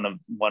call, like one of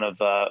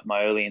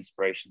my early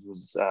inspirations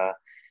was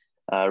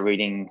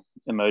reading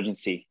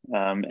Emergency.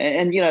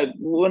 And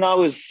when I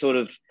was sort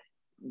of,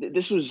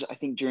 this was I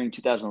think during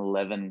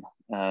 2011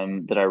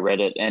 that I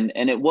read it, and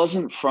it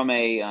wasn't from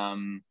a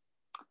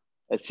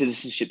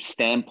citizenship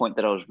standpoint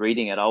that I was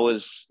reading it.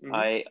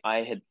 I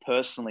had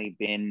personally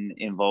been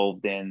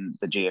involved in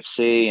the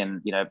GFC,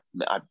 and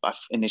I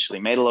initially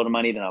made a lot of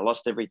money, then I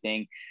lost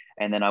everything,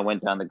 and then I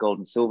went down the gold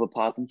and silver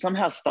path, and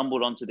somehow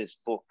stumbled onto this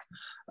book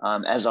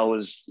as I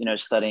was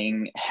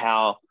studying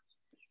how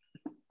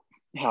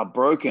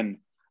broken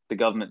the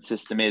government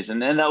system is,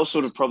 and then that was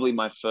sort of probably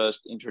my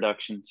first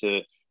introduction to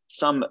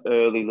some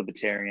early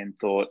libertarian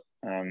thought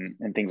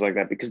and things like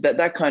that, because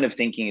that kind of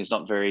thinking is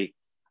not very,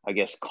 I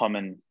guess,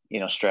 common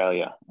in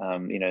Australia.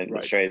 Right.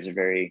 Australia is a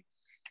very,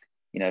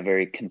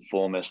 very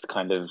conformist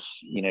kind of,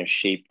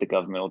 sheep. The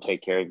government will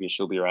take care of you.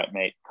 She'll be right,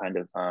 mate. Kind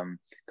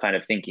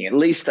of thinking. At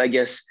least, I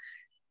guess,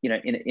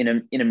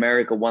 in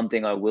America, one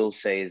thing I will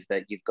say is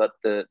that you've got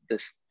the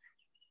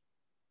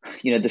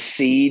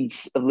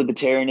seeds of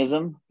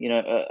libertarianism,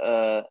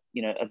 are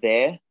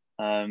there.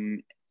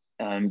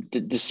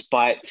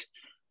 Despite.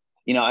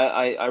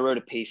 I wrote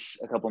a piece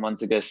a couple of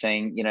months ago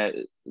saying,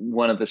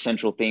 one of the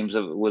central themes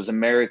of it was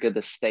America,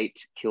 the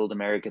state killed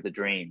America, the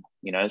dream,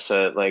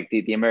 so like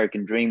the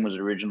American dream was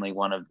originally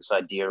one of this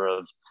idea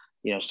of,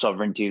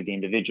 sovereignty of the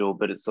individual,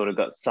 but it sort of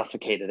got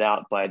suffocated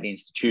out by the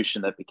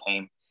institution that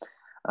became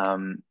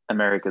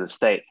America, the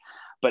state.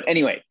 But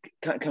anyway,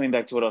 coming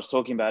back to what I was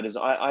talking about is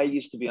I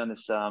used to be on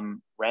this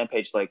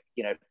rampage, like,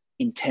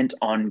 intent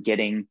on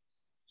getting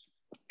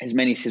as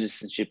many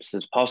citizenships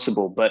as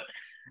possible. But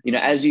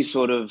as you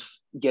sort of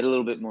get a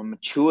little bit more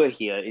mature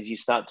here, is you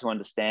start to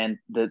understand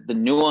the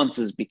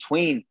nuances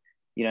between,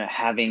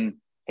 having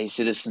a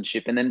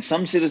citizenship, and then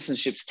some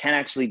citizenships can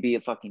actually be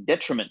a fucking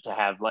detriment to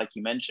have, like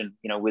you mentioned,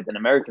 with an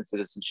American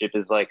citizenship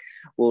is like,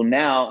 well,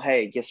 now,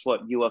 hey, guess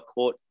what? You are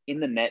caught in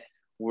the net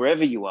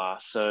wherever you are.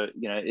 So,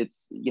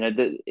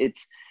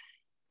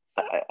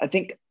 I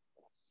think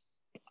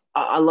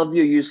I love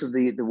your use of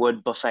the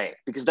word buffet,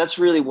 because that's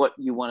really what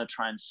you want to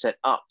try and set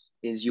up,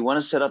 is you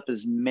want to set up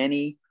as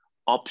many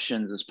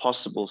options as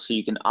possible so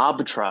you can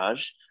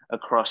arbitrage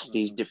across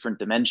these different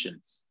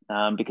dimensions,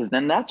 because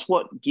then that's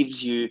what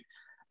gives you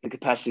the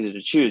capacity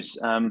to choose.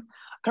 I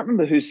can't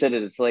remember who said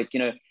it. It's like,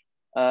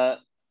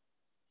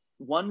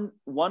 one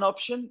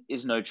option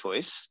is no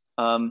choice.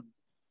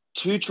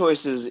 Two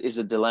choices is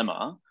a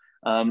dilemma.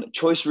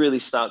 Choice really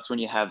starts when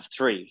you have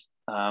three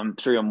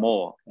or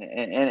more.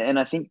 And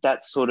I think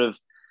that's sort of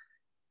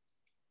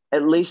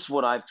at least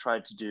what I've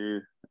tried to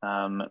do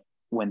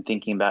when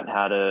thinking about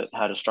how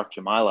to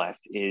structure my life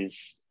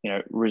is,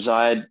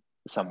 reside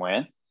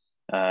somewhere,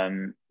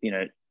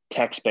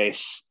 tax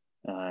base,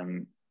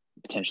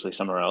 potentially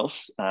somewhere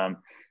else,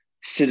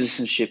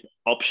 citizenship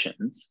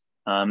options,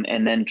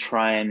 and then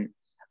try and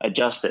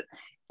adjust it.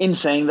 In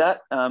saying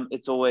that,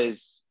 it's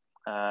always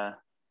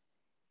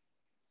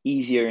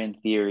easier in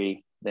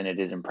theory than it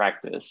is in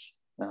practice.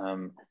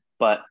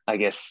 But I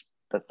guess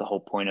that's the whole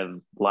point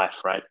of life,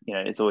 right?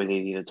 It's always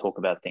easier to talk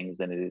about things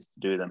than it is to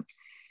do them.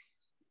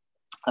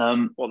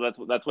 Well,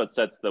 that's what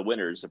sets the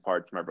winners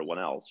apart from everyone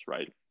else,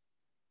 right?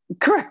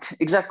 Correct.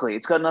 Exactly.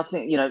 It's got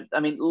nothing,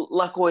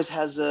 luck always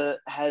has a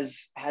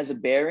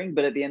bearing,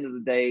 but at the end of the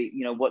day,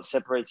 what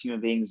separates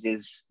human beings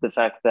is the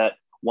fact that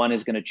one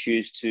is going to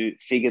choose to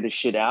figure the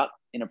shit out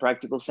in a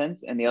practical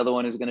sense, and the other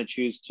one is going to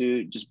choose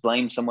to just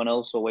blame someone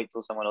else or wait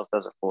till someone else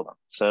does it for them.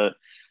 So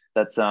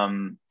that's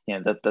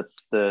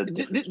that's the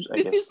difference.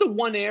 This is the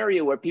one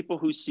area where people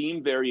who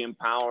seem very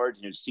empowered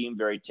and who seem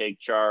very take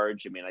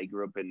charge. I mean, I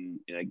grew up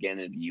again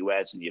in the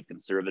U.S., and you have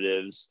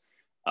conservatives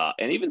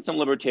and even some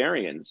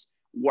libertarians,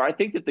 where I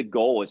think that the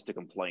goal is to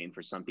complain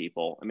for some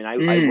people. I mean, I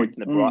worked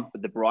in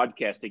the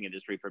broadcasting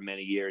industry for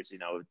many years.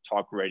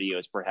 Talk radio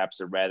is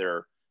perhaps a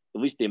rather,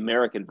 at least the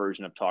American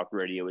version of talk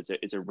radio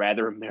is a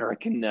rather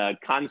American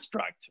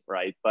construct,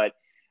 right? But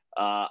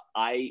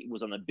I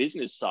was on the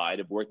business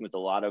side of working with a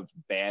lot of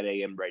bad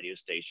AM radio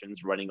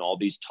stations, running all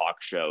these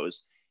talk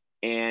shows.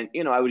 And,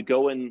 I would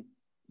go and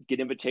get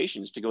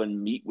invitations to go and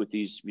meet with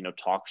these,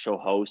 talk show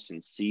hosts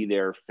and see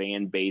their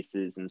fan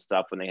bases and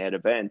stuff when they had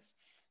events.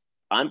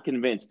 I'm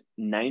convinced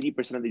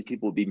 90% of these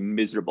people would be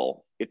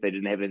miserable if they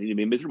didn't have anything to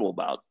be miserable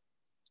about.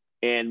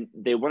 And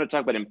they want to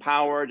talk about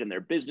empowered and they're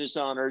business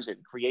owners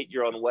and create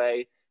your own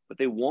way, but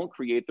they won't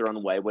create their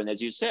own way when, as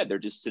you said, they're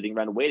just sitting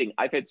around waiting.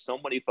 I've had so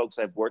many folks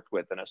I've worked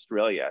with in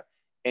Australia,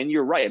 and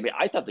you're right. I mean,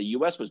 I thought the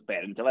US was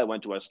bad until I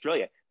went to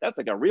Australia. That's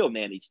like a real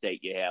nanny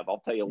state you have, I'll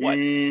tell you what.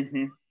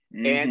 Mm-hmm.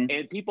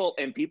 And people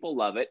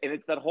love it. And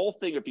it's that whole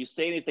thing. If you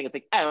say anything, it's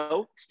like,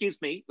 oh,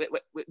 excuse me,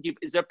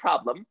 is there a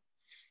problem?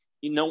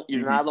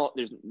 You're not.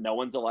 There's no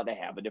one's allowed to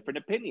have a different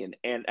opinion.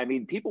 And I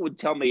mean, people would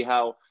tell me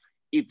how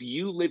if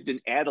you lived in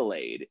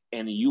Adelaide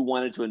and you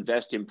wanted to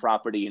invest in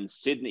property in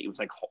Sydney, it was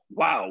like,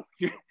 wow,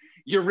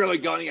 you're really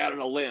going out on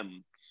a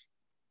limb.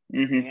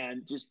 Mm-hmm.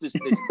 And just this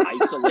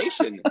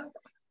isolation.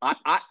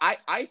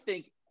 I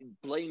think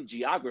blame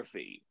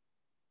geography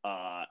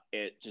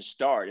to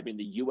start. I mean,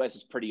 the U.S.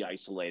 is pretty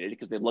isolated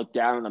because they look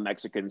down on the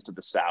Mexicans to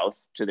the south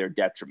to their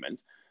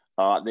detriment.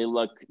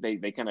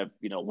 They kind of,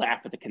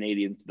 laugh at the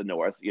Canadians to the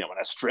north. In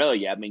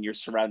Australia, I mean, you're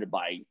surrounded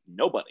by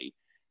nobody.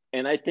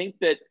 And I think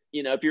that,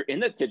 if you're in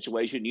that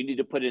situation, you need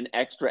to put in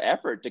extra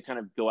effort to kind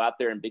of go out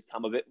there and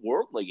become a bit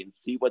worldly and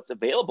see what's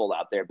available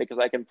out there. Because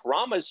I can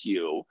promise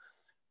you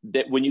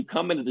that when you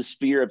come into the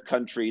sphere of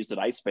countries that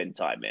I spend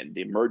time in,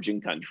 the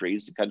emerging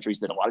countries, the countries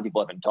that a lot of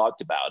people haven't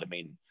talked about, I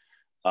mean,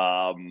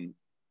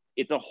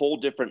 it's a whole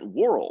different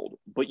world,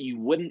 but you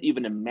wouldn't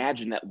even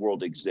imagine that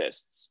world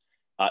exists.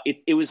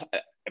 It was,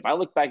 if I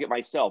look back at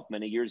myself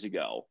many years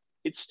ago,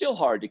 it's still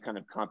hard to kind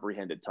of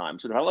comprehend at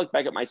times. So if I look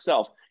back at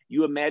myself,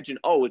 you imagine,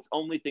 oh, it's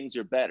only things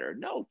are better.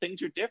 No,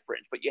 things are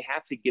different, but you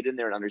have to get in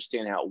there and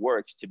understand how it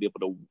works to be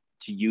able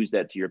to use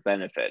that to your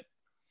benefit.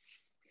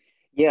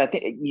 Yeah, I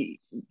think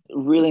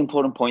really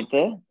important point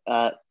there.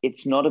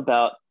 It's not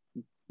about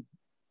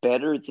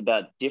better, it's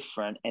about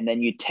different. And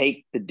then you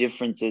take the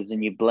differences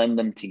and you blend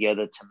them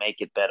together to make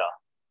it better.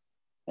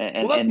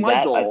 And that's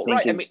my goal,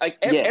 right? I mean,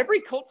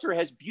 every culture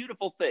has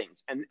beautiful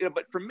things,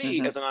 but for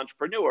me as an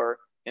entrepreneur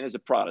and as a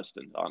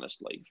Protestant,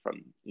 honestly,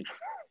 from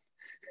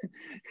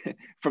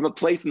a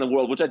place in the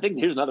world, which I think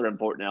here's another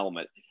important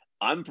element.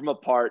 I'm from a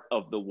part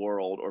of the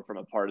world, or from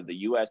a part of the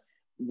U.S.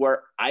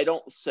 where I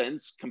don't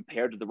sense,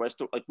 compared to the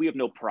rest of, like, we have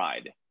no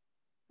pride.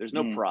 There's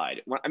no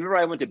pride. I remember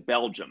I went to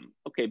Belgium.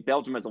 Okay,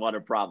 Belgium has a lot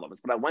of problems,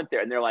 but I went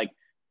there and they're like,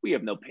 we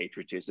have no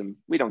patriotism.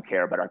 We don't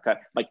care about our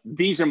country. Like,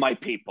 these are my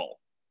people.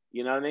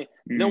 You know what I mean?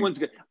 No one's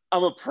good.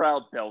 I'm a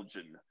proud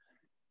Belgian.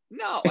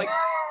 No, like,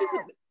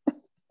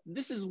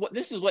 this is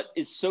what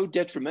is so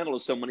detrimental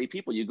to so many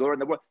people. You go around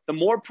the world, the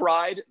more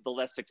pride, the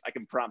less I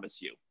can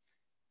promise you.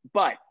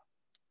 But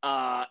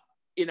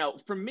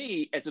for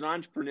me as an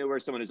entrepreneur,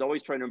 someone who's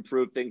always trying to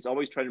improve things,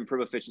 always trying to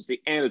improve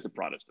efficiency, and as a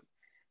Protestant,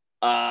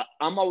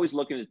 I'm always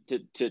looking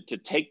to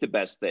take the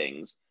best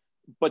things,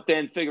 but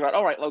then figure out,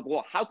 all right, like,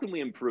 well, how can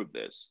we improve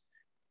this?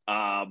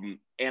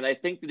 And I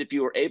think that if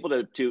you are able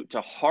to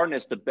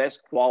harness the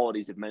best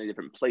qualities of many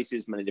different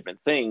places, many different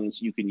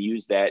things, you can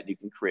use that. You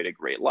can create a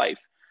great life,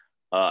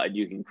 and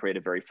you can create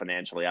a very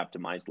financially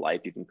optimized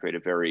life. You can create a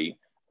very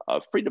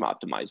freedom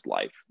optimized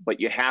life. But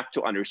you have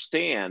to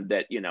understand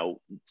that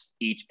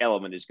each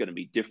element is going to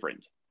be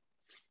different.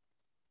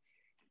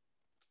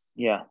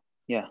 Yeah.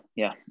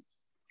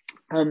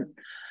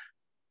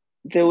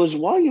 There was,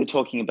 while you were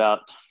talking about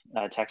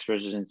tax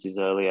residencies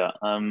earlier,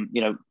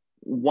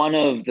 one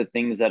of the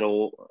things that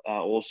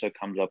also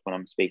comes up when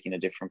I'm speaking to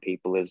different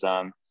people is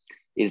the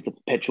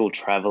perpetual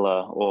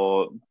traveler,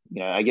 or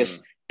I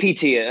guess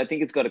PT. I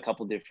think it's got a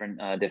couple different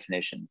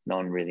definitions. No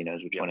one really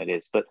knows which one it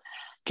is. But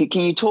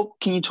can you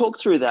talk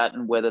through that,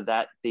 and whether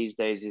that these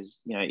days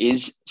is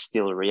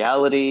still a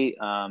reality?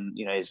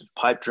 Is it a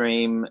pipe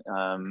dream?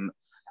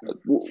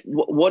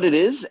 What it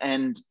is,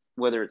 and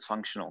whether it's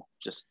functional?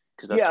 Just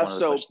because that's one of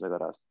the questions I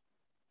got asked.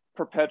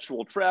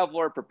 Perpetual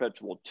traveler,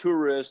 perpetual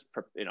tourist,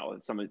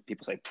 some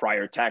people say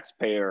prior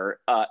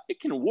taxpayer. It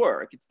can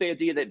work. It's the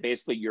idea that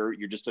basically you're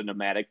just a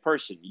nomadic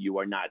person. You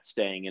are not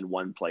staying in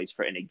one place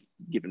for any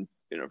given,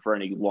 for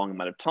any long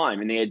amount of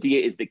time. And the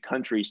idea is that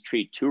countries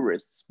treat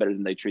tourists better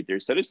than they treat their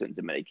citizens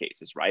in many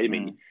cases, right? I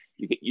mean,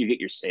 you get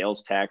your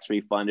sales tax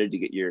refunded, you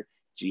get your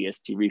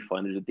GST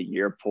refunded at the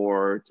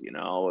airport.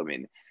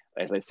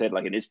 As I said,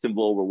 like in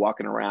Istanbul, we're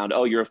walking around,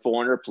 oh, you're a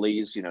foreigner,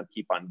 please,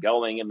 keep on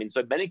going. I mean,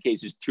 so in many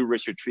cases,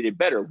 tourists are treated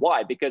better.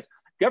 Why? Because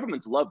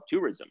governments love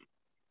tourism.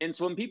 And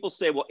so when people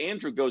say, well,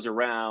 Andrew goes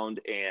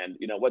around and,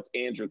 what's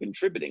Andrew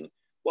contributing?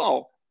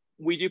 Well,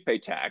 we do pay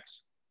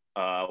tax.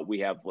 We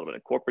have a little bit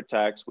of corporate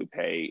tax. We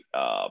pay,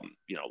 a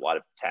lot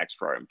of tax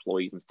for our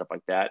employees and stuff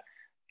like that.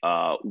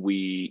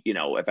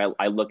 If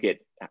I look at,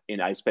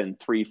 I spend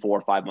 3,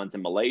 4, 5 months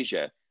in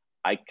Malaysia,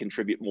 I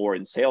contribute more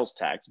in sales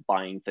tax,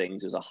 buying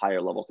things as a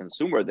higher level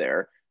consumer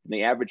there than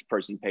the average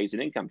person pays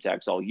in income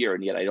tax all year,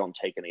 and yet I don't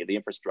take any of the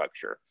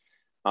infrastructure.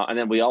 And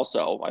then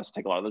I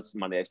take a lot of this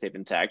money I save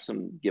in tax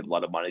and give a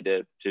lot of money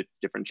to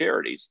different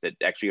charities that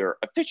actually are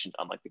efficient,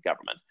 unlike the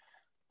government.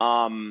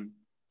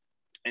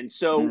 And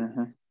so,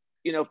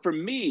 for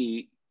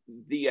me,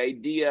 the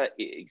idea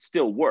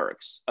still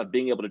works of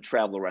being able to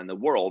travel around the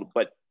world,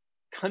 but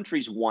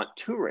countries want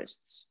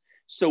tourists.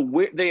 So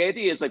the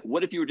idea is like,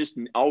 what if you were just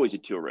always a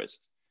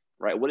tourist,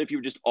 right? What if you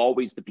were just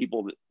always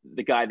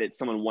the guy that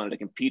someone wanted to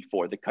compete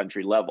for at the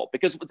country level?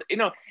 Because,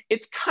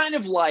 it's kind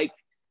of like,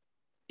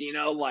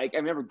 like I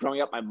remember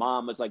growing up, my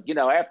mom was like,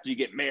 after you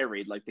get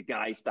married, like the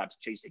guy stops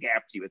chasing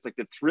after you. It's like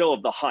the thrill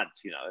of the hunt,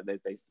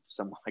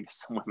 some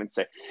women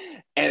say.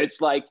 And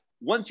it's like,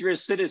 once you're a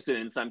citizen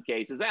in some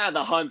cases,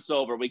 the hunt's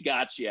over, we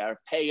got you, or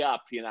pay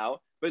up,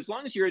 But as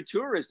long as you're a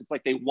tourist, it's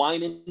like they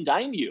wine and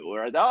dine you,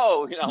 or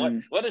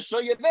let us show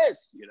you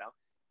this,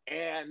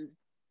 And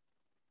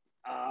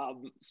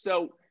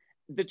so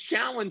the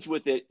challenge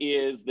with it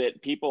is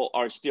that people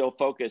are still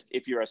focused,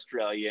 if you're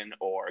Australian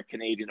or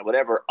Canadian or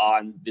whatever,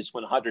 on this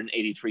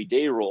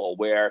 183-day rule,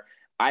 where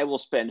I will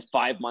spend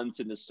 5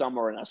 months in the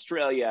summer in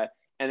Australia,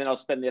 and then I'll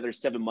spend the other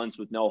 7 months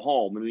with no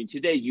home. I mean,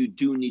 today you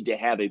do need to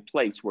have a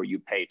place where you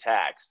pay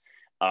tax.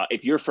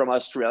 If you're from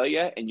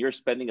Australia and you're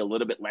spending a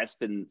little bit less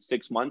than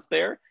 6 months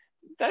there,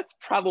 that's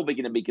probably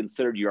going to be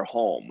considered your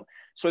home.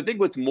 So I think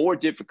what's more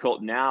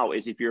difficult now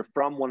is if you're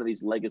from one of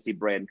these legacy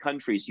brand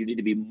countries, you need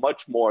to be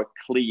much more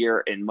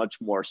clear and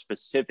much more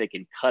specific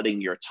in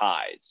cutting your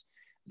ties.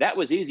 That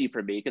was easy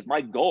for me because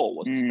my goal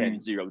was to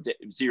spend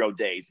 0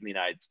 days in the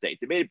United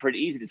States. It made it pretty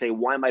easy to say,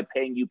 why am I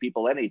paying you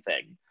people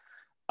anything?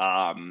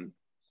 I'm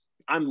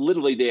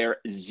literally there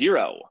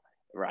 0,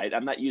 right?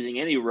 I'm not using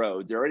any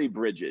roads or any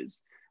bridges.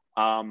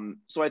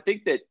 So I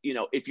think that,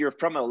 if you're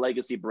from a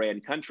legacy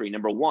brand country,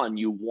 number one,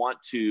 you want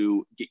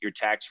to get your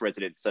tax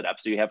residence set up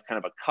so you have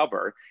kind of a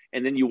cover.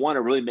 And then you want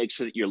to really make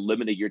sure that you're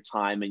limiting your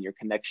time and your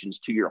connections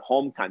to your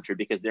home country,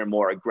 because they're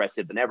more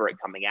aggressive than ever at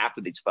coming after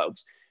these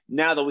folks.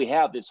 Now that we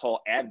have this whole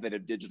advent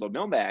of digital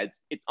nomads,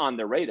 it's on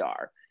the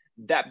radar.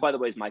 That, by the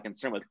way, is my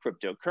concern with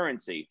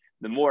cryptocurrency.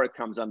 The more it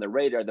comes on the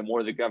radar, the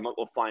more the government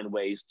will find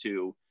ways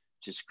to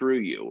screw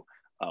you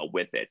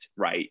with it,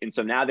 right? And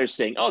so now they're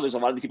saying, oh, there's a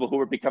lot of people who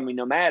are becoming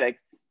nomadic.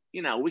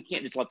 We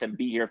can't just let them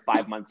be here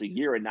 5 months a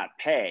year and not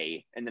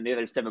pay. And then the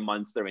other 7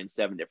 months, they're in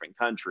 7 different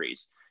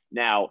countries.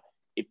 Now,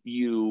 if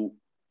you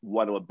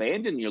want to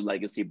abandon your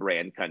legacy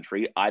brand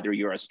country, either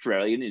you're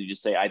Australian and you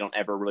just say, I don't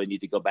ever really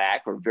need to go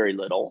back, or very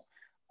little,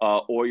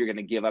 or you're going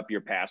to give up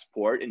your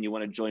passport and you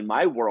want to join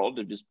my world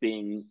of just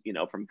being,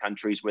 from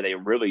countries where they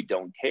really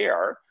don't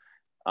care,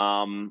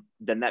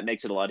 then that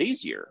makes it a lot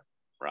easier,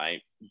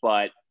 right?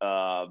 But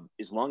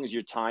as long as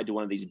you're tied to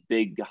one of these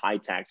big high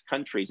tax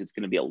countries, it's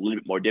going to be a little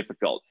bit more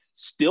difficult.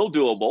 Still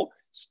doable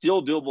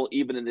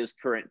even in this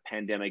current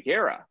pandemic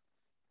era.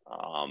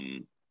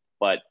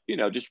 But,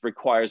 just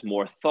requires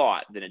more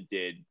thought than it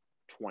did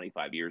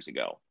 25 years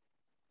ago.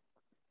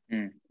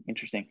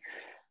 Interesting.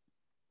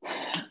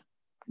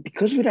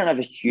 Because we don't have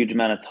a huge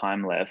amount of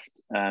time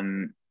left,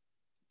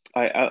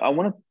 I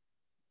want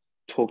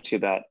to talk to you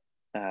about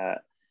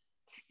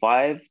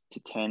 5 to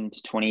 10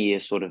 to 20 year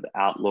sort of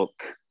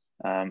outlook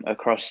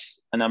across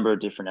a number of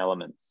different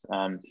elements.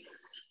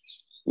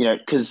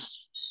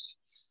 Because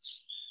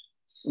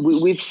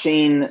we've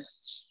seen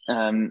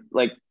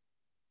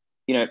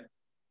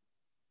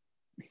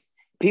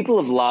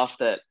people have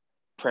laughed at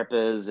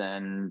preppers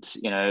and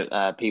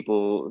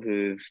people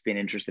who've been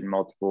interested in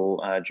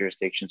multiple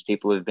jurisdictions,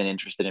 people who've been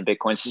interested in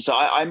Bitcoin. So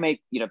I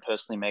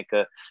personally make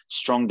a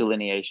strong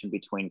delineation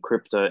between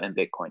crypto and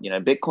Bitcoin.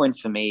 Bitcoin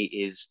for me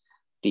is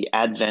the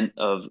advent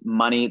of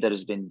money that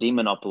has been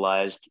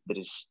demonopolized, that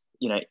is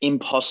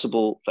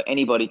impossible for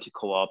anybody to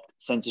co-opt,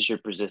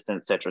 censorship resistant,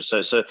 etc.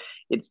 So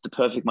it's the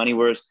perfect money.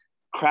 Whereas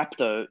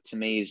crypto to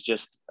me is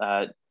just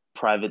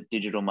private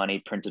digital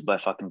money printed by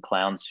fucking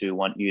clowns who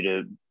want you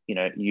to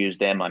use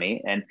their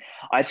money. And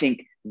I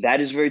think that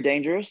is very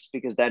dangerous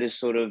because that is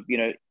sort of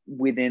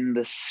within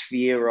the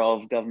sphere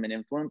of government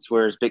influence,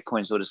 whereas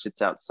Bitcoin sort of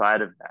sits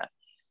outside of that.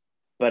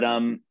 But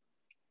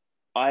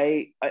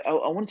I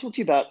want to talk to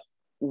you about,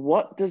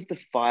 what does the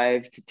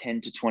 5 to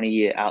 10 to 20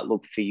 year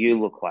outlook for you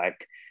look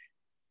like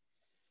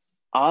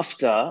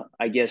after,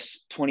 I guess,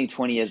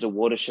 2020 as a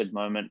watershed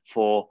moment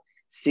for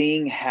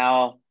seeing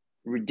how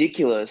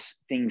ridiculous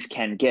things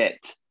can get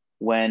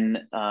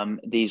when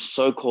these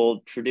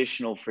so-called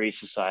traditional free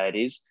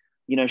societies,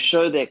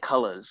 show their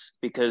colors,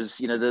 because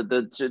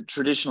the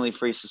traditionally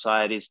free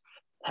societies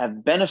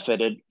have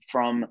benefited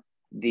from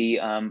the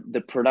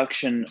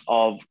production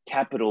of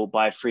capital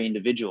by free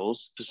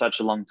individuals for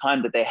such a long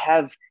time that they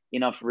have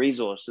enough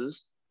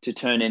resources to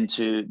turn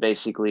into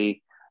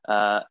basically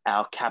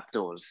our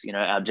captors,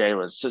 our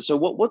jailers. So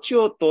what's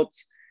your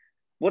thoughts?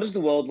 What does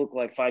the world look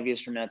like 5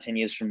 years from now, 10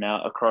 years from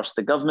now, across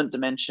the government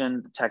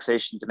dimension, the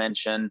taxation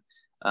dimension,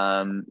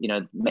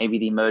 maybe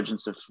the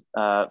emergence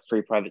of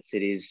free private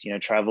cities,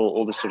 travel,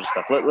 all this sort of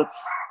stuff?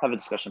 Let's have a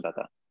discussion about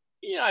that.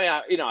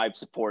 I've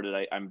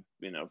supported. I'm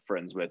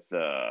friends with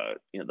the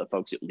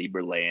folks at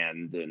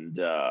Liberland, and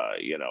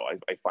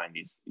I find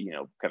these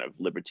kind of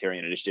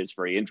libertarian initiatives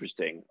very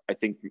interesting. I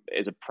think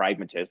as a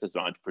pragmatist, as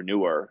an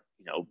entrepreneur,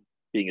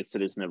 being a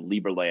citizen of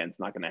Liberland is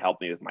not going to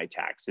help me with my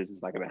taxes.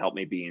 It's not going to help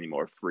me be any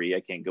more free. I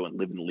can't go and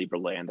live in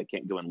Liberland. I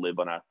can't go and live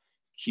on a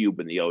cube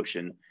in the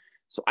ocean.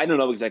 So I don't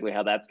know exactly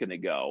how that's going to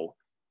go.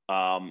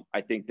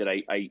 I think that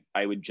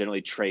I would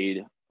generally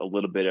trade a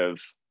little bit of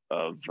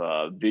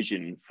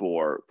vision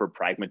for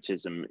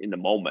pragmatism in the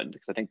moment,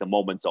 because I think the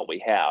moment's all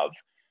we have.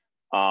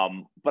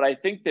 But I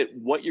think that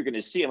what you're going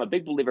to see, I'm a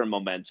big believer in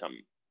momentum.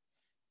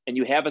 And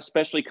you have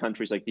especially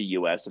countries like the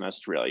US and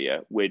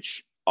Australia,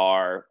 which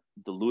are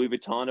the Louis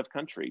Vuitton of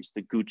countries,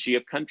 the Gucci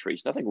of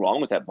countries. Nothing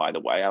wrong with that, by the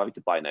way. I like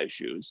to buy nice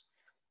shoes.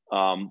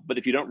 But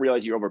if you don't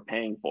realize you're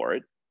overpaying for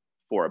it,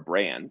 for a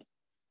brand,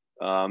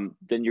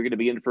 then you're going to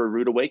be in for a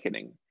rude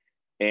awakening.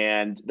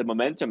 And the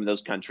momentum in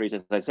those countries,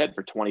 as I said,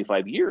 for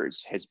 25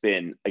 years has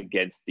been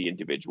against the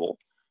individual,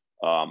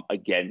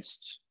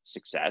 against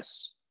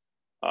success.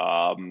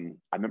 I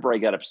remember I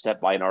got upset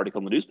by an article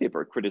in the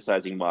newspaper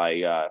criticizing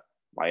my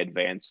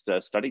advanced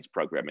studies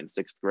program in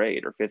 6th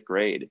grade or 5th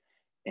grade.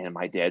 And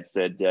my dad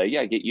said,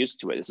 yeah, get used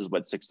to it. This is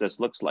what success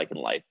looks like in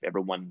life.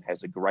 Everyone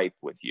has a gripe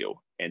with you.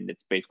 And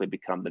it's basically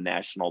become the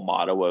national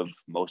motto of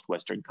most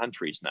Western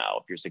countries now.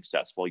 If you're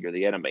successful, you're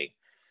the enemy.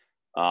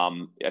 I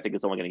think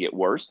it's only going to get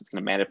worse. It's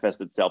going to manifest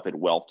itself in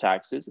wealth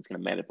taxes. It's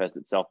going to manifest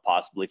itself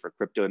possibly for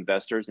crypto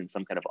investors in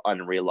some kind of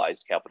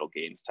unrealized capital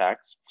gains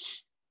tax.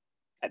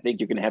 I think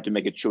you're going to have to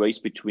make a choice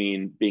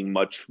between being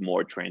much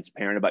more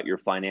transparent about your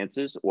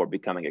finances or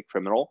becoming a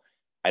criminal.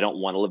 I don't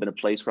want to live in a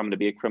place where I'm going to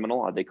be a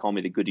criminal. They call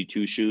me the goody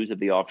two shoes of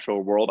the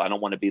offshore world. I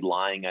don't want to be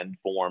lying on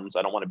forms.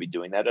 I don't want to be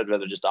doing that. I'd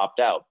rather just opt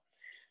out.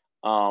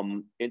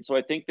 And so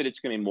I think that it's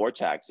going to be more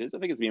taxes. I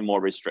think it's going to be more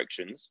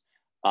restrictions.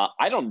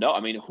 I don't know. I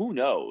mean, who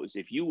knows?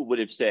 If you would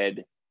have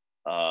said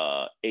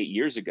 8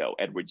 years ago,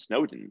 Edward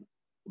Snowden,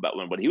 about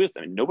what he was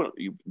doing,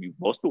 nobody,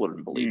 most people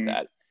wouldn't believe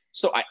that.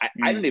 So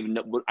I don't even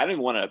know. I don't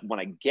even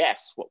want to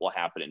guess what will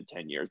happen in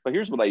 10 years. But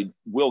here's what I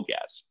will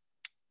guess.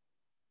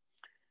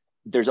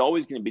 There's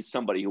always going to be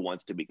somebody who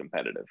wants to be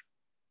competitive.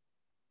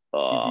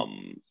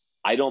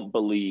 I don't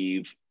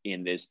believe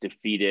in this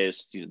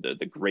defeatist,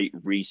 the Great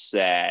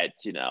Reset.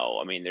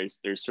 I mean,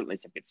 there's certainly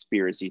some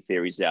conspiracy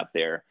theories out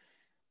there.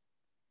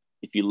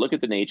 If you look at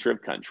the nature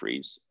of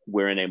countries,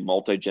 we're in a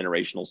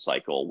multi-generational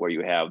cycle where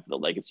you have the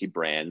legacy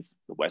brands,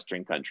 the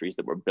Western countries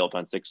that were built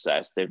on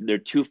success. They're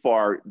too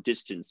far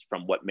distanced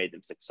from what made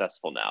them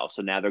successful now.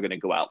 So now they're going to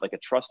go out like a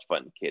trust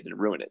fund kid and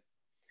ruin it.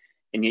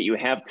 And yet you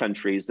have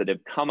countries that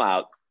have come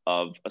out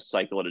of a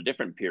cycle at a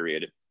different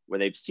period where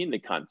they've seen the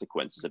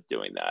consequences of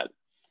doing that.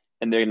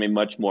 And they're going to be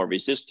much more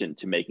resistant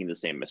to making the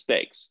same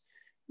mistakes.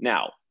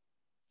 Now,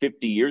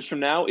 50 years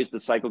from now, is the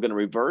cycle going to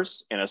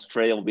reverse and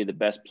Australia will be the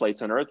best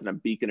place on earth and a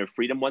beacon of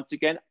freedom once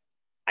again?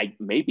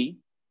 Maybe.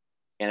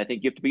 And I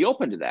think you have to be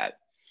open to that.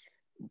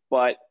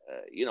 But,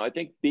 I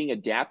think being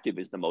adaptive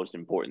is the most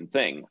important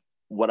thing.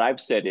 What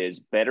I've said is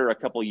better a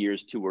couple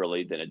years too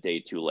early than a day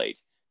too late.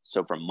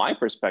 So, from my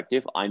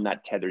perspective, I'm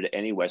not tethered to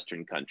any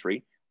Western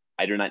country.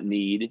 I do not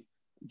need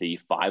the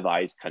Five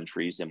Eyes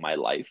countries in my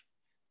life.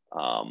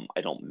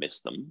 I don't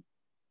miss them.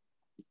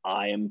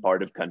 I am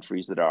part of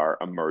countries that are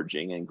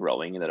emerging and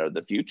growing and that are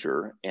the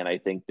future. And I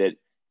think that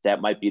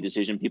that might be a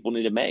decision people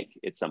need to make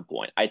at some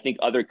point. I think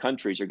other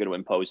countries are going to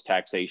impose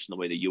taxation the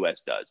way the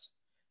US does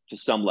to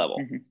some level.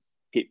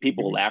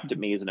 People laughed at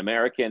me as an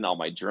American, all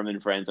my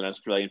German friends and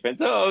Australian friends.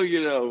 Oh,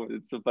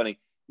 it's so funny.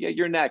 Yeah,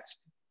 you're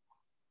next.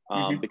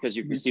 Because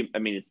you can see, I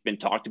mean, it's been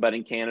talked about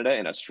in Canada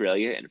and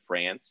Australia and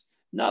France.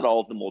 Not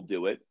all of them will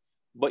do it,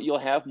 but you'll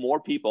have more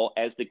people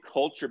as the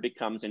culture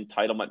becomes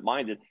entitlement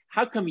minded.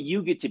 How come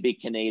you get to be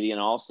Canadian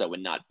also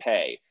and not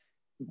pay?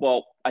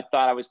 Well, I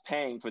thought I was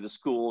paying for the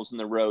schools and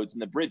the roads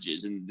and the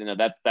bridges, and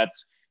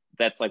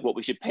that's like what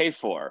we should pay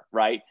for,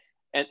 right?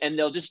 And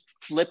they'll just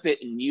flip it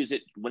and use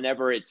it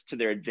whenever it's to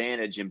their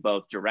advantage in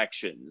both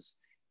directions.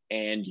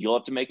 And you'll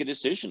have to make a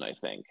decision, I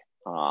think.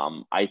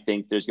 I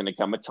think there's going to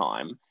come a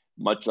time,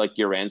 much like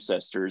your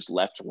ancestors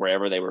left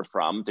wherever they were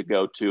from to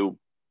go to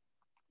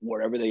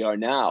wherever they are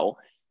now.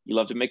 You'll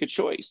have to make a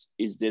choice.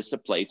 Is this a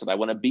place that I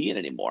want to be in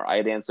anymore? I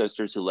had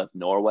ancestors who left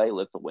Norway,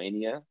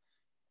 Lithuania,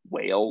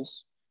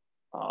 Wales,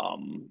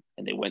 and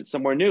they went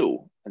somewhere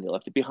new and they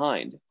left it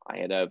behind. I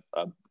had a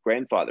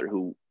grandfather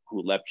who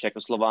left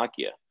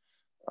Czechoslovakia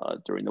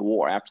during the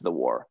war, after the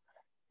war,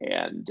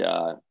 and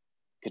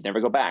could never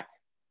go back.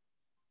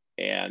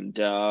 And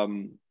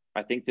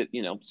I think that,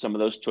 some of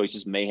those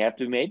choices may have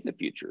to be made in the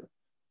future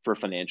for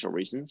financial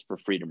reasons, for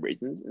freedom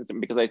reasons,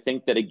 because I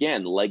think that,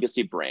 again,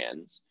 legacy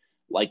brands,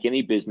 like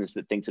any business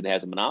that thinks it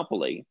has a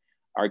monopoly,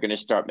 are going to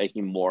start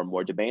making more and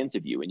more demands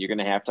of you. And you're going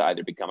to have to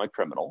either become a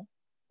criminal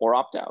or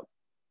opt out.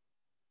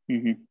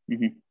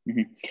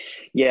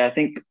 Yeah, I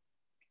think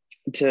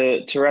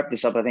to wrap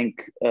this up, I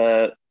think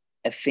a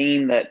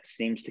theme that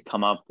seems to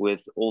come up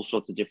with all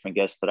sorts of different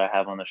guests that I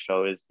have on the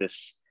show is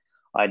this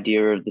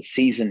idea of the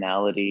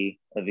seasonality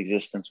of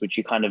existence, which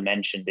you kind of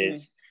mentioned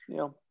is,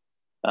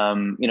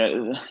 I'm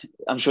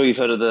sure you've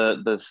heard of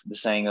the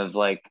saying of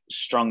like,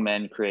 strong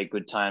men create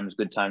good times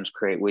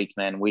create weak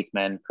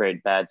men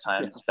create bad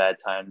bad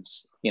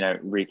times,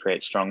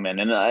 recreate strong men.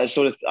 And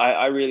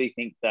I really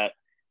think that,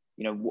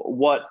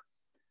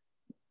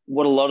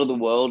 what a lot of the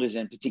world is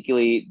in,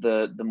 particularly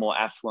the more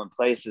affluent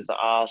places,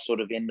 are sort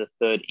of in the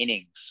third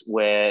innings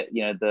where,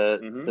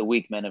 the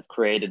weak men have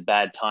created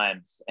bad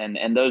times.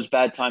 And those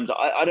bad times,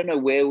 I don't know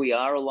where we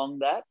are along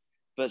that,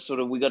 but sort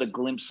of we got a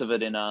glimpse of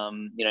it in,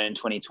 in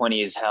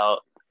 2020 is how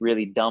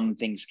really dumb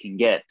things can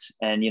get.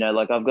 And,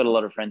 like I've got a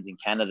lot of friends in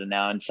Canada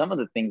now, and some of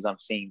the things I'm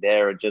seeing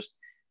there are just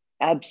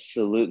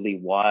absolutely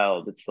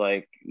wild. It's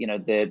like,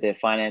 their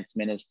finance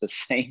minister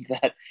saying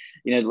that,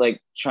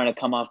 like trying to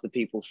come after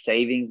people's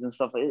savings and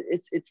stuff.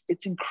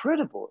 It's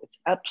incredible. It's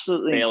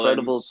absolutely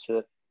incredible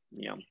to,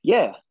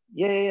 yeah.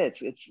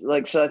 It's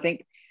like, so I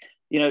think,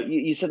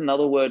 you said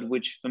another word,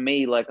 which for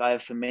me, like I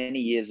for many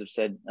years have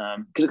said,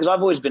 because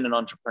I've always been an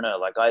entrepreneur.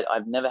 Like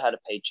I've never had a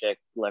paycheck.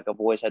 Like I've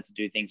always had to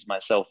do things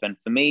myself. And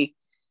for me,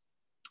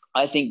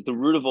 I think the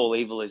root of all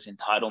evil is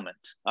entitlement.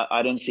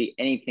 I don't see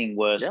anything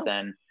worse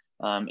than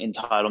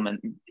entitlement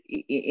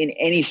in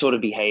any sort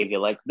of behavior.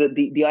 Like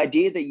the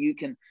idea that you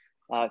can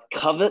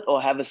covet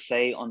or have a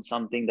say on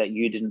something that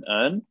you didn't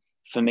earn,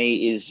 for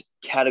me, is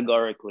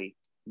categorically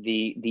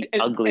the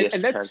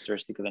ugliest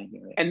characteristic of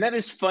anything. And that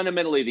is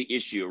fundamentally the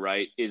issue,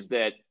 right? Is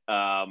that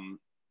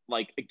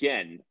like,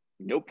 again,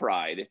 no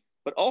pride,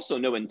 but also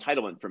no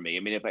entitlement for me. I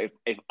mean,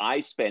 if I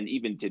spend,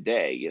 even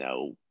today,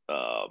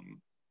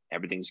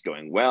 everything's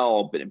going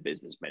well, been in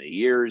business many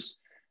years,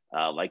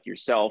 like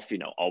yourself,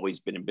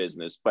 always been in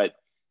business. But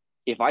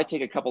if I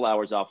take a couple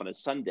hours off on a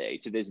Sunday,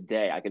 to this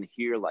day, I can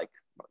hear like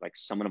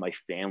someone in my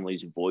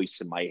family's voice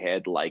in my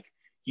head, like,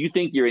 you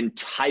think you're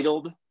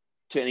entitled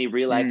to any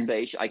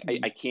relaxation?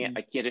 I can't.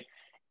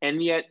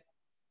 And yet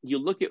you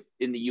look at,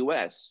 in the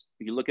US,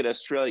 you look at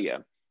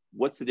Australia,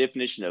 what's the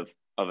definition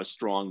of a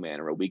strong man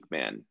or a weak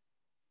man,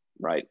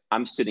 right?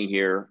 I'm sitting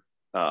here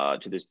to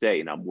this day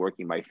and I'm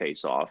working my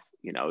face off,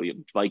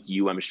 like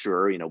you, I'm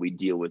sure, we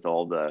deal with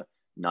all the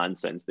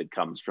nonsense that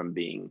comes from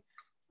being,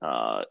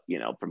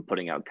 from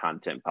putting out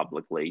content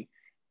publicly.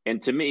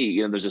 And to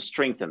me, there's a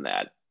strength in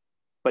that,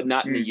 but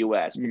not in the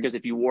US, because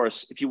if you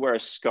wear a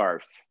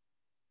scarf,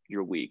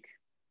 you're weak.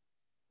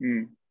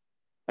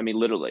 I mean,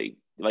 literally,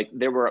 like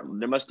there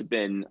must have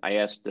been, I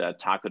asked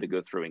Taco to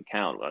go through and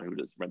count,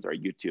 who runs our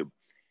YouTube.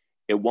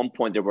 At one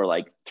point, there were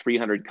like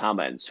 300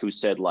 comments who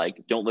said,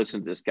 like, don't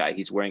listen to this guy.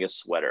 He's wearing a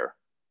sweater.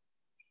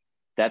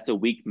 That's a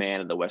weak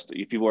man in the West.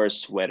 If you wear a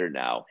sweater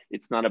now,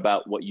 it's not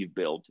about what you've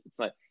built. It's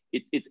not,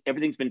 it's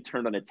everything's been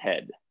turned on its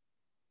head.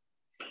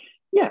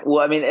 Yeah.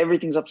 Well, I mean,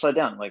 everything's upside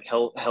down. Like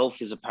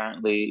health is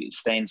apparently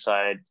stay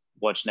inside,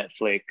 watch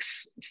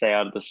Netflix, stay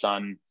out of the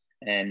sun,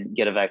 and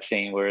get a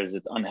vaccine, whereas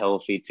it's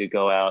unhealthy to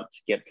go out,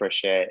 get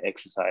fresh air,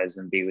 exercise,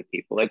 and be with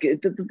people. Like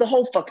the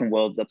whole fucking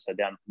world's upside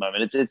down at the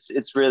moment.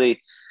 It's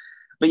really,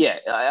 but yeah,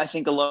 I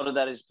think a lot of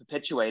that is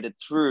perpetuated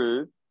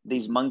through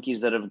these monkeys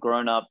that have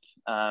grown up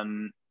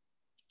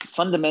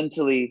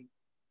fundamentally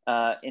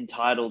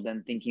entitled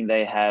and thinking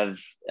they have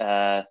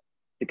the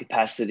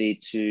capacity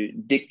to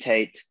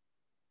dictate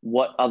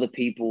what other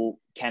people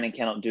can and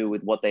cannot do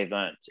with what they've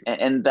earned,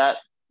 and that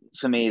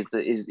for me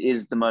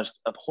is the most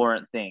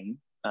abhorrent thing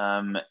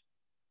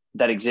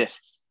that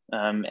exists,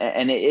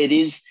 and it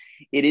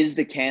is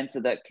the cancer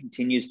that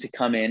continues to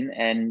come in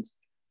and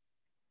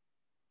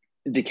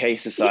decay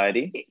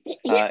society.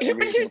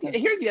 Here's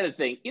the other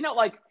thing.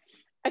 Like,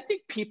 I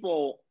think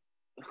people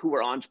who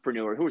are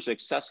entrepreneur, who are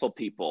successful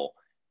people,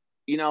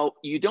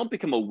 you don't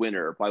become a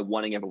winner by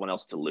wanting everyone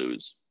else to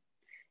lose.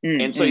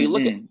 And so you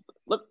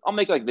look, I'll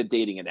make like the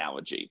dating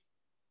analogy.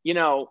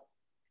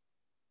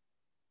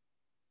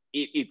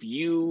 If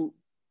you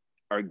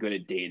are good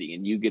at dating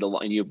and you get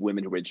along and you have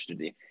women who are interested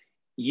in you,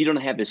 you don't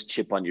have this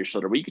chip on your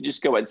shoulder where you can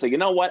just go and say, you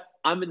know what,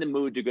 I'm in the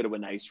mood to go to a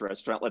nice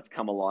restaurant. Let's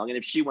come along. And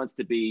if she wants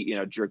to be,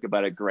 jerk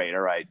about it, great.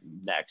 All right,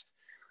 next.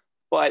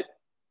 But,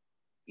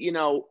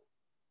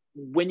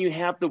 when you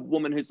have the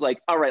woman who's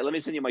like, all right, let me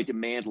send you my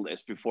demand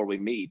list before we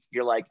meet,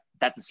 you're like,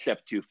 that's a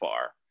step too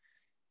far.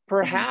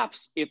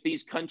 Perhaps if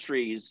these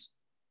countries,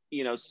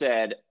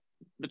 said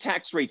the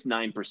tax rate's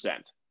 9%,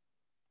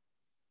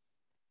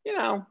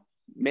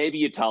 maybe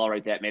you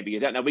tolerate that, maybe you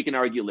don't. Now we can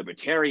argue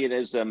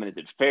libertarianism and is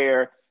it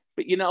fair?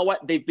 But you know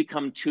what? They've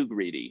become too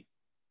greedy.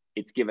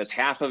 It's give us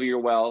half of your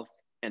wealth,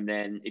 and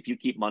then if you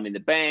keep money in the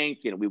bank,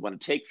 we want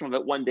to take some of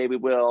it one day, we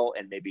will,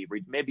 and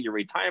maybe your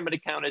retirement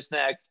account is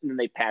next. And then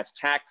they pass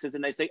taxes,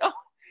 and they say, "Oh,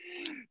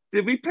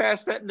 did we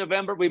pass that in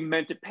November? We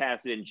meant to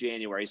pass it in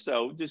January,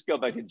 so just go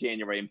back to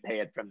January and pay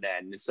it from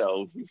then.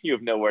 So you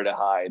have nowhere to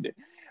hide."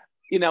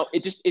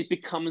 It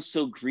becomes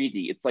so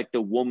greedy. It's like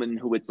the woman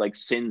who it's like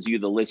sends you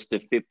the list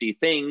of 50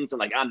 things and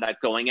like, I'm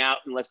not going out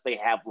unless they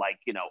have like,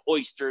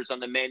 oysters on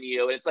the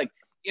menu. And it's like,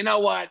 you know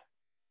what?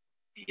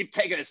 You've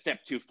taken a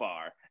step too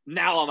far.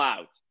 Now I'm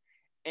out.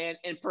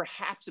 And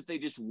perhaps if they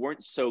just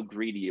weren't so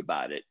greedy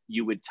about it,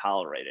 you would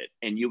tolerate it.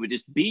 And you would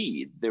just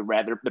be the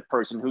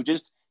person who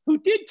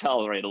did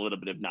tolerate a little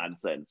bit of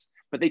nonsense,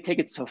 but they take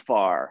it so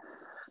far.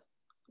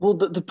 Well,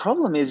 the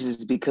problem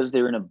is because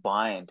they're in a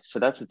bind. So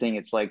that's the thing.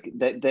 It's like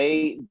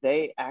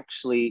they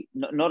actually,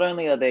 not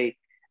only are they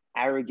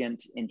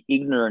arrogant and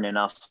ignorant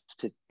enough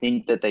to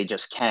think that they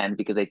just can,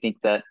 because they think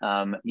that,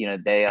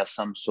 they are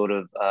some sort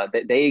of,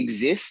 they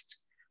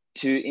exist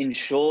to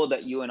ensure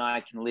that you and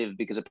I can live,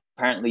 because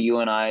apparently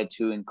you and I are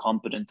too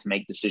incompetent to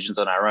make decisions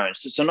on our own.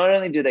 So not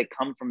only do they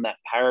come from that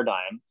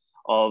paradigm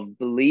of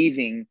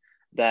believing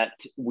that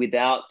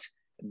without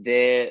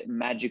their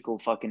magical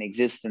fucking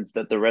existence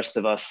that the rest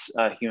of us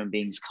human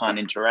beings can't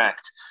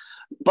interact,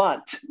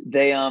 but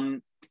their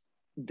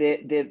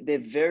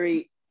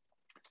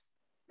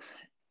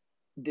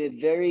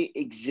very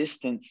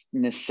existence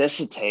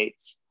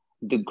necessitates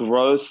the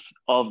growth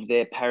of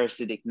their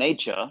parasitic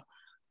nature,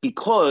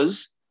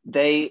 because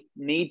they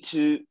need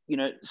to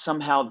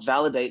somehow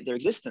validate their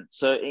existence.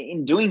 So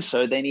in doing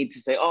so, they need to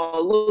say,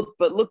 oh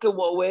look at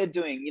what we're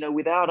doing,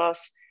 without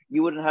us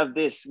you wouldn't have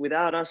this,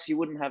 without us you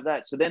wouldn't have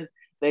that. So then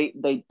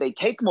they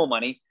take more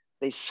money,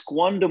 they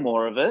squander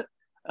more of it.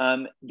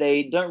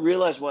 They don't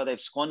realize why they've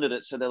squandered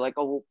it. So they're like,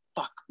 oh, well,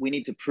 fuck, we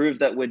need to prove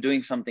that we're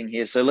doing something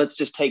here. So let's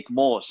just take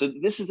more. So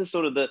this is the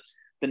sort of the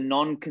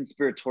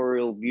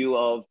non-conspiratorial view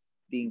of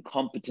the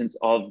incompetence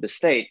of the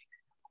state.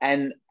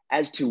 And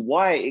as to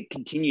why it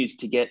continues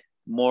to get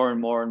more and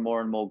more and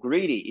more and more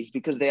greedy is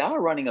because they are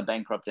running a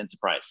bankrupt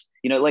enterprise.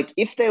 Like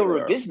if they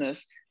were a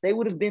business, they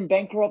would have been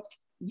bankrupt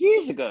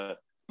years ago.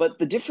 But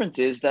the difference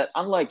is that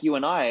unlike you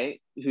and I,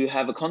 who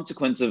have a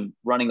consequence of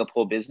running a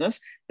poor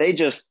business, they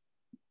just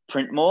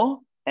print more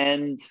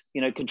and,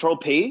 control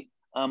P,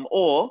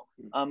 or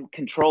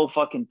control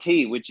fucking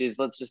T, which is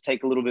let's just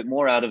take a little bit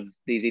more out of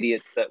these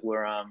idiots that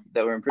were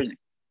imprisoning.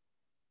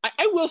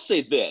 I will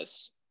say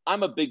this.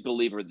 I'm a big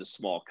believer in the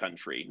small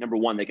country. Number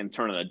one, they can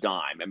turn on a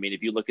dime. I mean,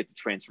 if you look at the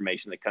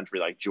transformation the country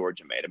like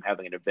Georgia made, I'm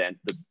having an event,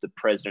 the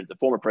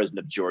former president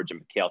of Georgia,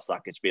 Mikhail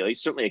Saakashvili,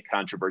 he's certainly a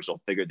controversial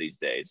figure these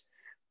days.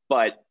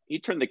 But he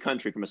turned the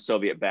country from a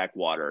Soviet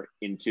backwater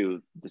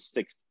into the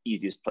 6th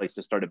easiest place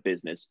to start a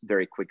business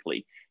very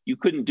quickly. You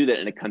couldn't do that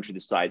in a country the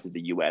size of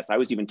the US. I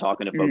was even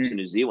talking to folks in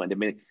New Zealand. I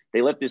mean,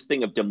 they left this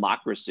thing of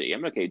democracy.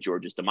 I'm okay,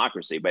 Georgia's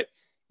democracy, but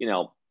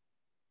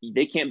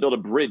they can't build a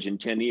bridge in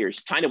 10 years.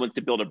 China wants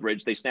to build a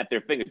bridge. They snap their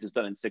fingers. It's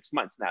done in 6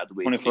 months now. Do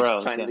we is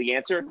China the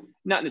answer?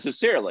 Not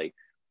necessarily.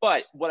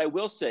 But what I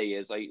will say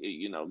is,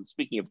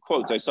 speaking of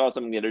quotes, I saw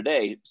something the other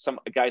day.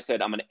 A guy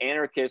said, I'm an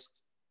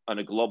anarchist on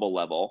a global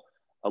level,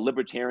 a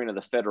libertarian at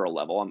the federal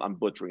level. I'm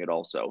butchering it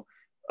also.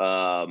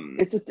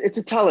 It's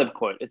a Taleb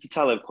quote.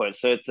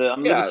 So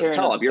I'm libertarian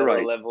at the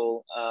federal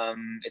level.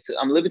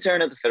 I'm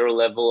libertarian at the federal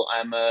level.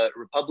 I'm a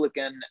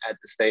Republican at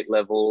the state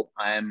level.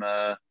 I'm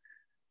a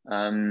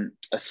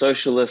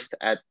socialist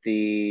at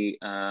the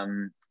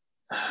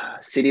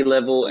city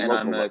level, and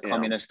I'm a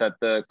communist at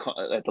the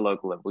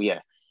local level. Yeah.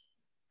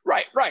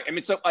 Right, right. I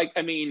mean, so like,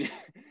 I mean,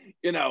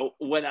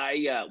 when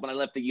I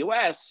left the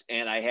U.S.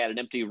 and I had an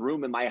empty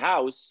room in my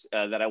house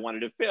that I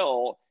wanted to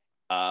fill,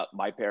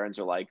 my parents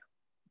are like,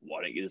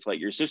 "Why don't you just let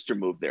your sister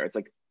move there?" It's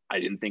like, I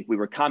didn't think we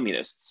were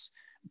communists,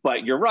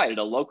 but you're right. At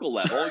a local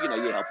level,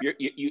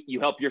 you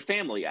help your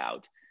family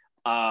out,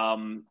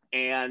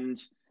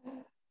 and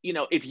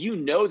if you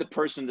know the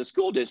person in the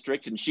school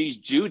district and she's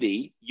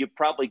Judy, you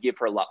probably give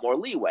her a lot more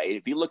leeway.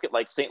 If you look at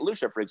like St.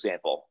 Lucia, for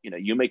example,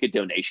 you make a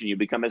donation, you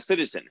become a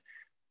citizen.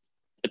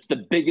 It's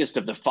the biggest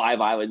of the 5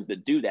 islands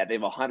that do that. They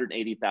have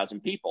 180,000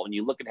 people, and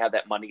you look at how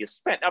that money is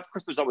spent. Now, of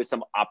course, there's always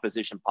some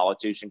opposition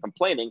politician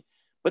complaining,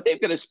 but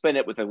they've got to spend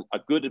it with a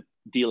good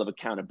deal of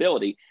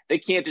accountability. They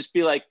can't just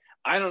be like,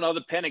 I don't know,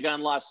 the Pentagon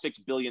lost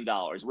 $6 billion.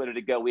 Where did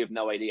it go? We have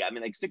no idea. I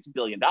mean, like $6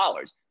 billion.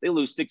 They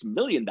lose $6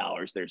 million,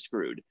 they're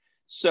screwed.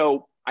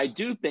 So I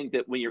do think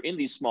that when you're in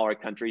these smaller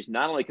countries,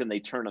 not only can they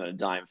turn on a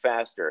dime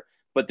faster,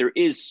 but there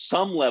is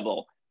some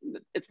level,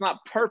 it's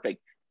not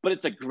perfect, but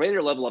it's a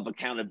greater level of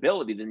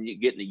accountability than you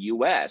get in the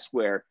US,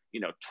 where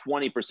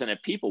 20% of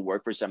people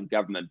work for some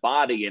government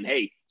body, and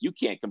hey, you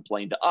can't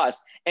complain to us.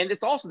 And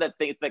it's also that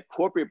thing, it's that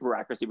corporate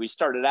bureaucracy we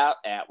started out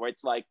at, where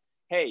it's like,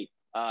 hey,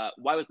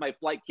 why was my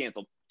flight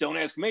canceled? Don't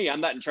ask me.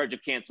 I'm not in charge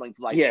of canceling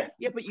flights. Yeah,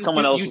 but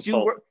someone else's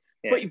fault. Work,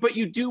 yeah. but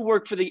you do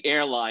work for the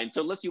airline.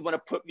 So unless you want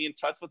to put me in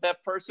touch with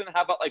that person,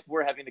 how about like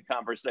we're having the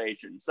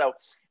conversation? So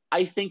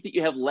I think that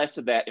you have less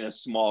of that in a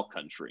small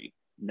country.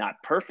 Not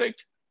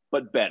perfect,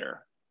 but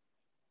better.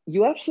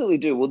 You absolutely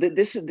do. Well,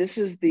 this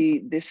is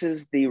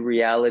the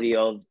reality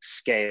of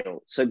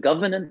scale. So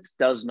governance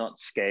does not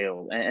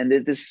scale,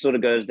 and this sort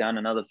of goes down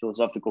another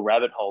philosophical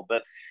rabbit hole.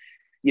 But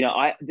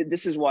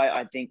this is why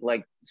I think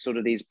like sort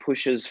of these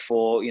pushes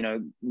for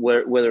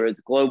whether it's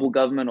global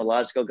government or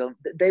large scale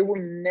government, they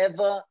will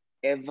never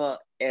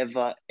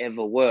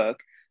ever work,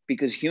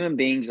 because human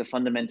beings are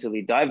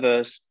fundamentally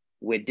diverse.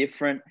 We're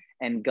different,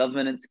 and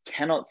governance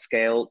cannot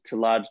scale to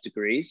large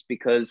degrees,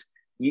 because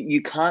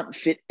you can't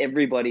fit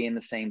everybody in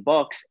the same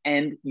box,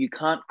 and you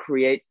can't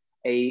create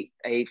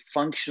a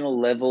functional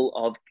level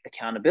of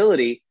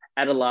accountability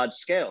at a large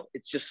scale.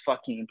 It's just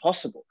fucking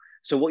impossible.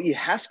 So what you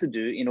have to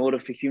do in order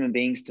for human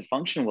beings to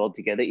function well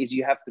together is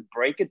you have to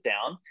break it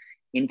down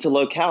into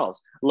locales.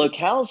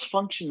 Locales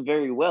function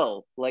very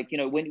well. Like,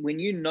 when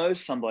you know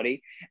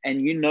somebody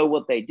and you know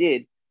what they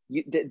did,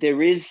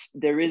 there is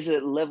a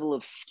level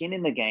of skin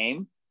in the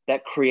game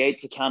that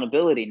creates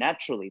accountability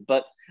naturally.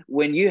 But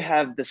when you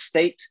have the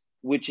state,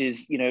 which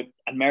is,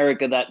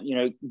 America, that,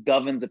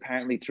 governs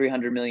apparently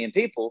 300 million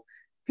people,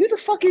 who the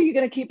fuck are you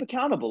going to keep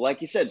accountable? Like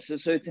you said, so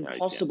it's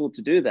impossible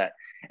to do that.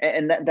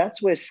 And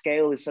that's where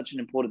scale is such an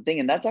important thing.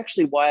 And that's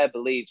actually why I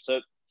believe, so,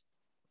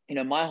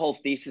 my whole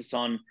thesis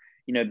on,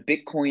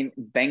 Bitcoin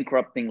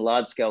bankrupting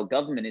large scale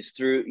government is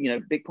through,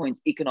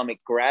 Bitcoin's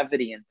economic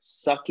gravity and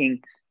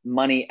sucking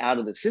money out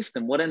of the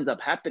system. What ends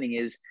up happening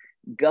is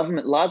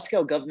large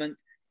scale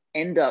governments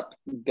end up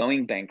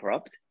going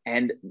bankrupt,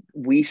 and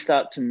we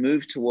start to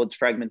move towards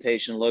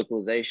fragmentation and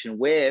localization,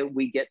 where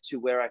we get to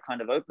where I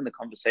kind of opened the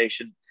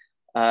conversation.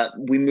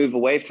 We move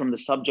away from the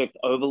subject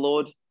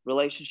overlord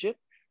relationship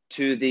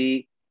to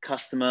the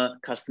customer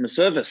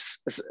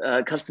service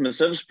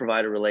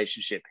provider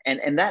relationship,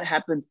 and that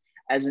happens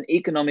as an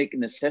economic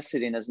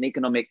necessity and as an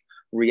economic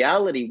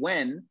reality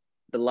when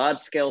the large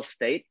scale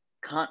state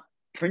can't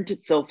print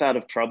itself out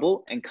of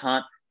trouble and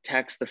can't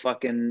tax the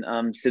fucking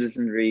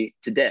citizenry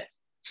to death.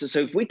 So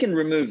if we can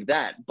remove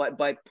that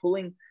by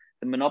pulling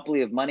the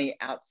monopoly of money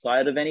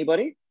outside of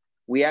anybody,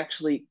 we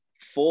actually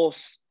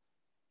force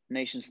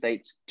nation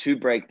states to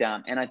break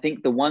down. And I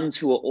think the ones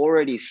who are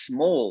already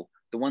small,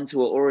 the ones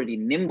who are already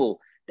nimble,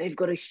 they've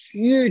got a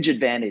huge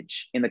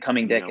advantage in the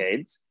coming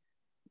decades,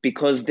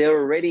 because they're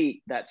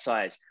already that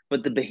size.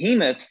 But the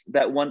behemoths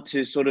that want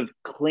to sort of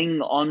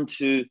cling on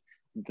to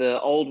the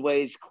old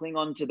ways, cling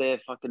on to their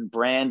fucking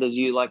brand, as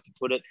you like to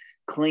put it,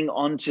 cling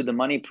on to the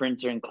money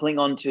printer, and cling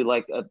on to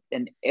like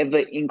an ever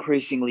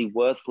increasingly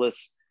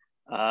worthless,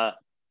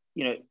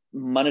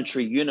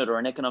 monetary unit or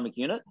an economic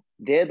unit,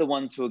 they're the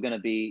ones who are going to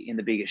be in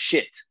the biggest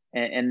shit.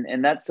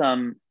 And that's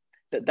that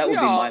would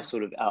be my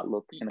sort of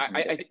outlook.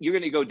 I think you're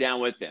going to go down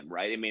with them,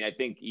 right? I mean, I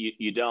think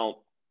you don't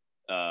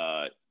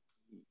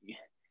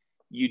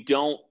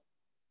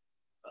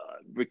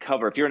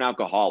recover. If you're an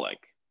alcoholic,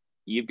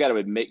 you've got to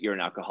admit you're an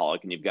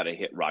alcoholic, and you've got to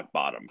hit rock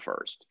bottom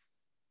first.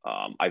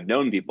 I've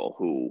known people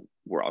who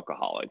were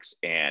alcoholics,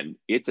 and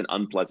it's an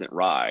unpleasant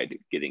ride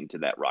getting to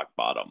that rock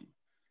bottom.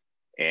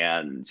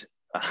 And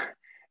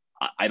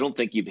I don't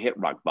think you've hit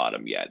rock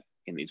bottom yet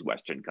in these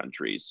Western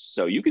countries.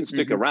 So you can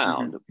stick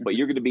around, but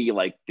you're going to be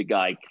like the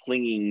guy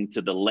clinging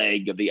to the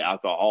leg of the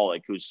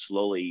alcoholic who's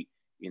slowly,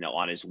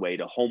 on his way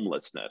to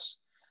homelessness.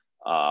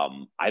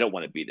 I don't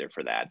want to be there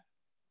for that.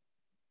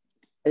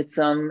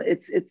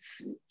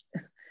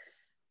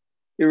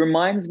 It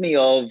reminds me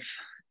of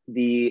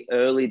the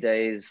early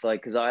days,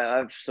 like, because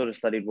I've sort of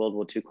studied World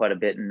War II quite a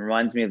bit, and it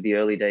reminds me of the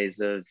early days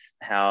of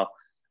how,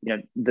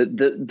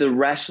 the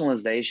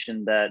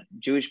rationalization that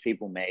Jewish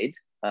people made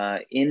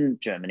in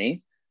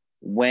Germany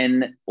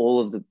when all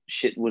of the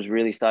shit was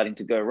really starting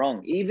to go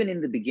wrong. Even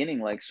in the beginning,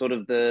 like sort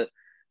of the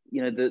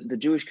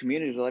Jewish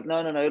communities were like,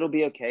 no, it'll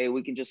be okay.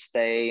 We can just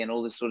stay and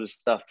all this sort of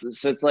stuff.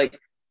 So it's like,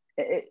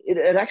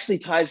 it actually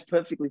ties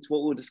perfectly to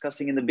what we were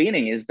discussing in the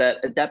beginning, is that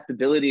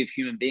adaptability of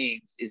human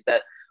beings is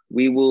that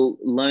we will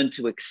learn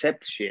to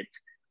accept shit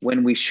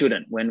when we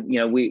shouldn't, when,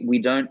 we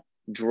don't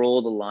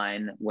draw the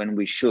line when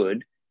we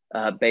should,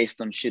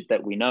 based on shit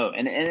that we know.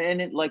 And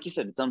it, like you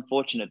said, it's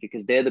unfortunate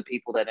because they're the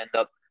people that end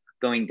up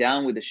going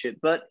down with the shit.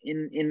 But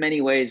in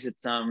many ways,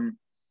 it's, I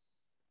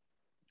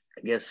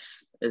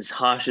guess, as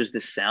harsh as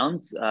this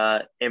sounds,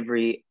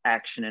 every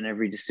action and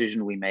every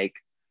decision we make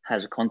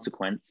has a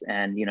consequence.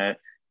 And,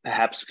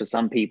 perhaps for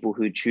some people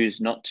who choose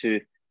not to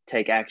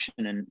take action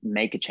and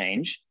make a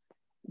change,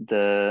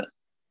 the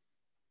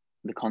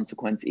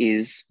consequence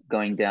is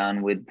going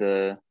down with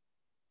the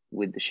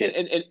shit.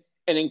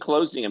 And in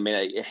closing, I mean,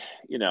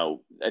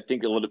 I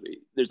think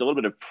there's a little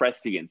bit of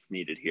prescience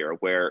needed here,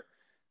 where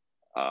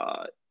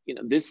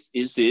this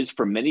is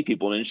for many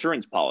people an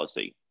insurance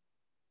policy.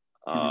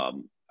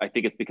 I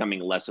think it's becoming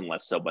less and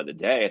less so by the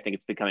day. I think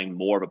it's becoming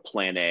more of a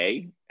plan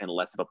A and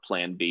less of a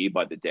plan B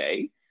by the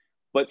day.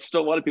 But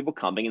still a lot of people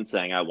coming and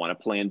saying, I want a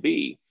plan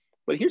B.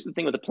 But here's the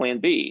thing with the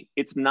plan B.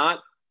 It's not,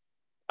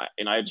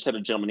 and I just had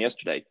a gentleman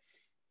yesterday,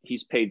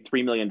 he's paid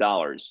 $3 million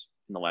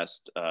in the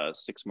last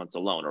 6 months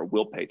alone, or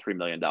will pay $3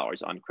 million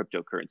on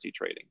cryptocurrency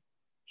trading.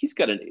 He's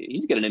got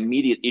an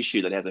immediate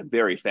issue that has a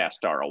very fast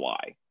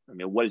ROI. I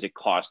mean, what does it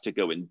cost to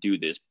go and do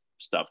this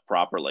stuff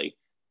properly?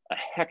 A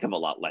heck of a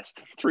lot less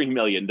than $3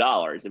 million.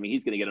 I mean,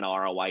 he's going to get an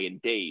ROI in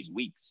days,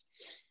 weeks.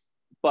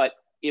 But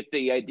if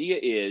the idea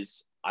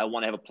is, I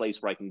want to have a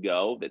place where I can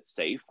go that's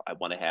safe, I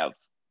want to have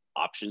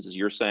options, as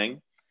you're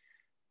saying,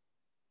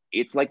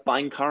 it's like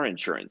buying car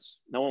insurance.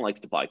 No one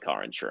likes to buy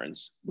car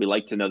insurance. We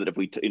like to know that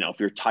if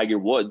you're Tiger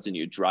Woods and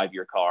you drive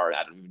your car,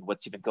 I don't even know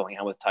what's even going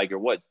on with Tiger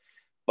Woods,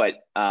 but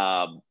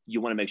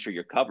you want to make sure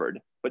you're covered.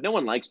 But no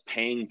one likes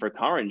paying for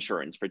car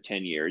insurance for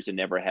 10 years and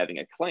never having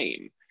a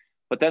claim.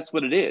 But that's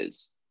what it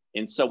is.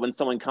 And so when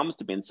someone comes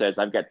to me and says,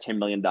 I've got $10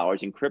 million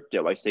in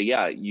crypto, I say,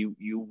 yeah,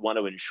 you want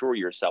to insure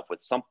yourself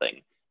with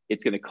something.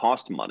 It's going to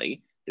cost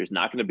money. There's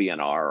not going to be an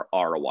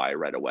ROI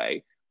right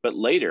away. But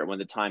later, when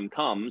the time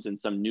comes and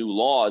some new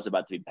law is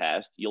about to be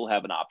passed, you'll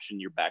have an option in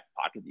your back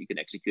pocket that you can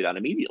execute on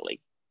immediately.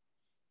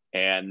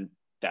 And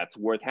that's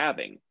worth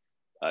having.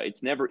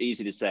 It's never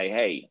easy to say,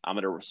 hey, I'm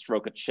going to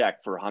stroke a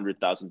check for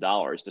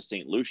 $100,000 to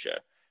St. Lucia.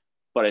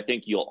 But I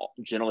think you'll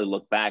generally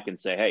look back and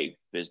say, hey,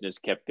 business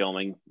kept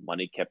going,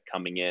 money kept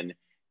coming in.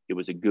 It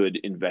was a good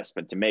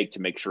investment to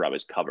make sure I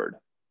was covered.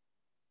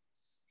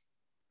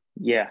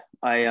 Yeah,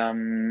 I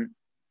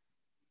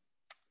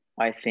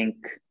think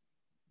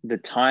the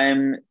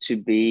time to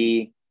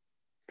be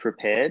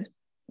prepared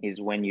is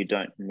when you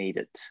don't need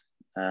it,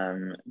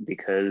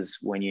 because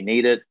when you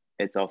need it,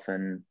 it's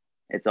often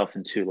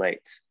too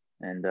late.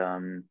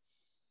 And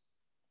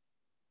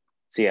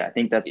so yeah, I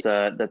think that's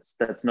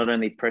not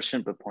only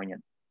prescient but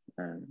poignant.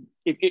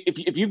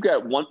 If you've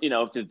got one,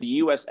 if the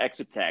U.S.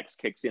 exit tax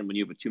kicks in when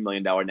you have a $2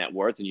 million net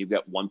worth and you've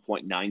got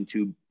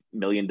 $1.92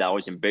 million in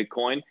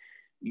Bitcoin,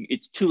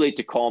 it's too late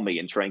to call me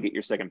and try and get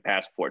your second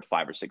passport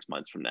 5 or 6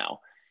 months from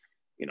now.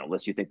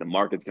 Unless you think the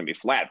market's going to be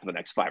flat for the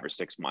next 5 or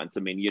 6 months. I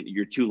mean,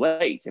 you're too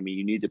late. I mean,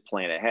 you need to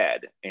plan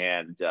ahead.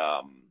 And,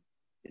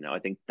 I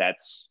think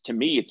that's, to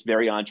me, it's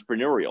very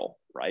entrepreneurial,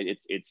 right?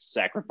 It's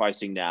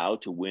sacrificing now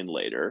to win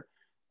later.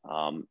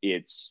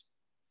 It's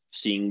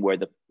seeing where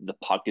the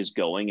puck is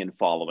going and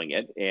following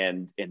it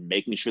and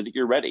making sure that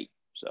you're ready.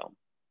 So.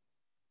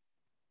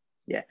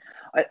 Yeah,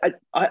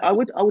 I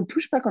would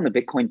push back on the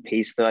Bitcoin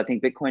piece, though. I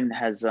think Bitcoin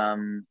has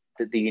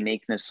the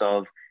uniqueness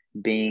of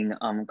being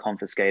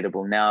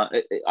confiscatable. Now,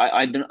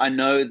 I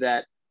know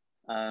that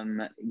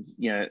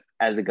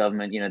as a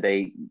government,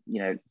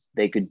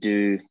 they could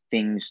do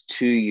things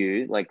to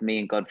you. Like me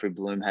and Godfrey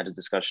Bloom had a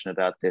discussion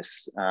about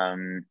this,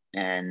 and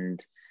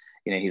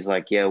he's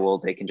like, yeah, well,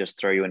 they can just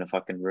throw you in a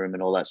fucking room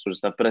and all that sort of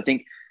stuff. But I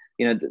think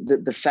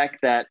the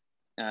fact that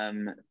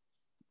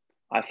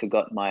I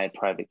forgot my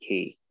private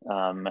key,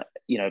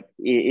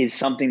 is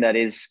something that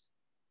is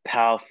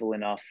powerful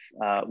enough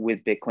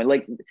with Bitcoin.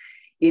 Like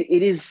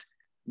it is,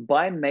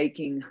 by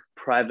making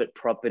private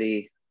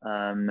property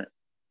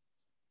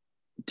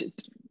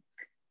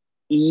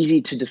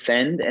easy to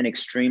defend and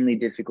extremely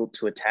difficult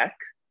to attack,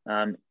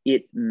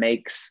 it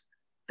makes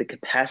the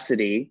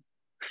capacity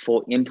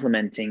for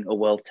implementing a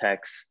wealth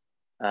tax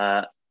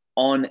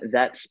on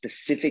that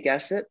specific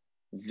asset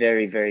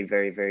very, very,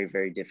 very, very,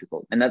 very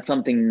difficult. And that's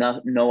something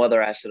no other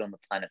asset on the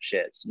planet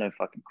shares. No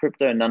fucking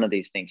crypto, none of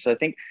these things. So I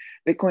think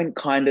Bitcoin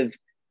kind of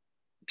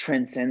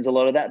transcends a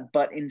lot of that.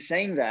 But in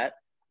saying that,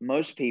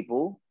 most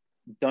people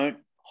don't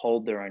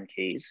hold their own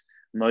keys.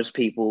 Most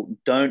people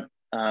don't,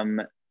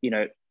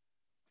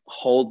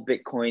 hold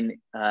Bitcoin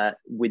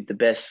with the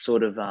best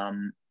sort of,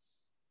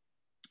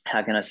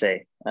 how can I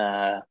say,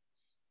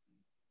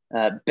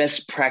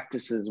 best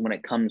practices when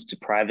it comes to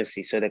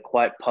privacy. So they're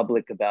quite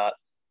public about,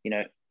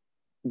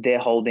 their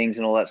holdings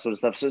and all that sort of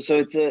stuff. So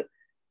it's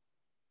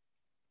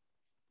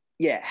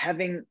yeah,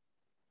 having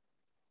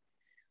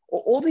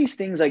all these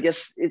things, I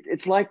guess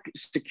it's like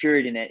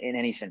security in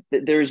any sense.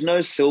 There is no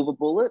silver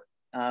bullet.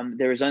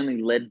 There is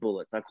only lead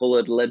bullets. I call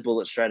it lead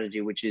bullet strategy,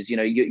 which is,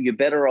 you're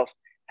better off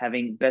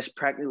having best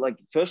practice. Like,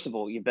 first of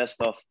all, you're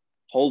best off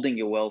holding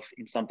your wealth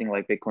in something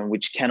like Bitcoin,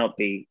 which cannot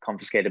be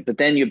confiscated. But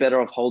then you're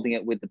better off holding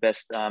it with the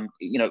best,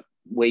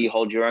 where you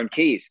hold your own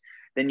keys.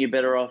 Then you're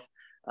better off,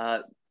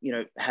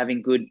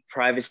 having good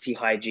privacy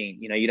hygiene.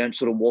 You don't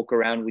sort of walk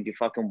around with your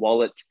fucking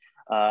wallet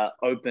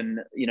open,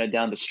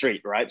 down the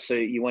street, right? So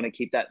you want to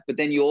keep that. But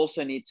then you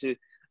also need to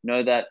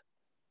know that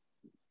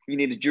you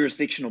need a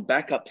jurisdictional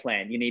backup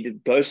plan. You need to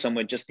go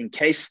somewhere just in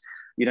case,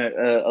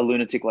 a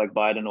lunatic like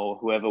Biden or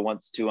whoever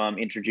wants to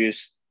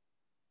introduce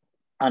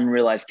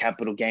unrealized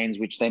capital gains,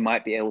 which they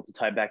might be able to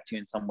tie back to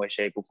you in some way,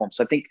 shape, or form.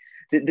 So I think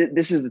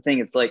this is the thing.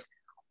 It's like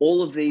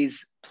all of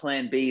these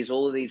plan Bs,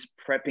 all of these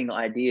prepping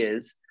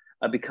ideas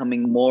are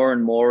becoming more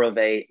and more of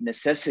a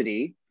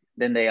necessity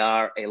than they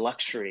are a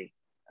luxury.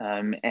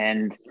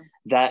 And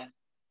that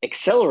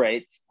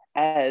accelerates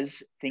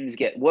as things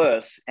get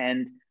worse.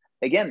 And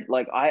again,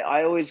 like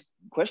I always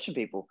question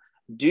people,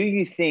 do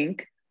you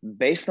think,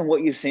 based on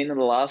what you've seen in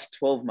the last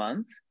 12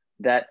 months,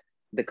 that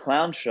the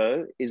clown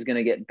show is going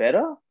to get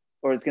better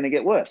or it's going to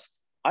get worse?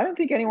 I don't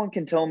think anyone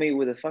can tell me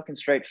with a fucking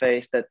straight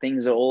face that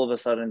things are all of a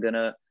sudden going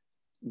to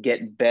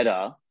get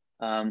better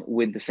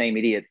with the same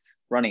idiots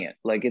running it.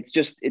 Like, it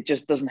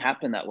just doesn't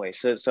happen that way.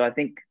 So I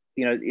think,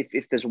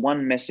 if there's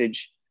one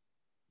message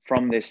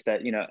from this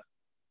that,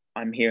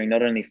 I'm hearing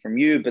not only from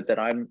you, but that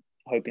I'm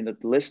hoping that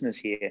the listeners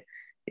hear,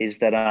 is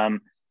that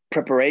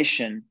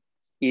preparation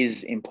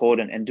is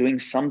important, and doing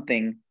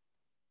something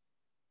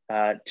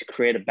to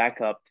create a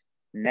backup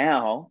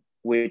now,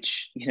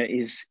 which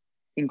is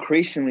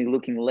increasingly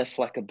looking less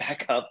like a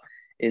backup,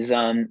 is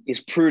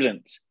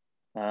prudent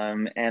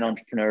and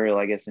entrepreneurial,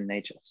 I guess, in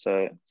nature.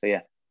 So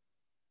yeah,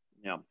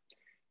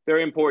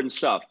 very important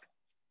stuff.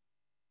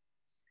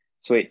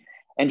 Sweet.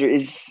 Andrew,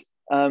 is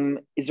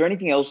there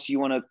anything else you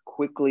want to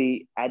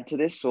quickly add to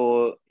this,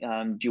 or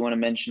do you want to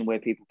mention where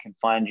people can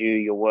find you,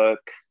 your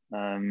work,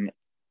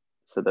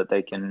 so that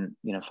they can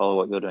follow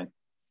what you're doing?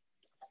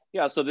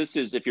 Yeah, so this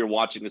is, if you're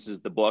watching, this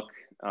is the book.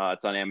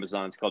 It's on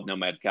Amazon. It's called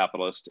Nomad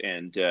Capitalist.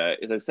 And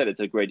as I said, it's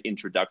a great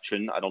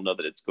introduction. I don't know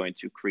that it's going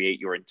to create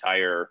your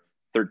entire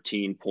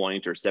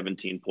 13-point or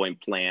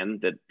 17-point plan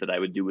that I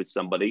would do with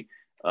somebody,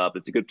 but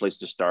it's a good place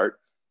to start.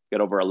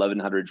 Got over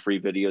 1,100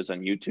 free videos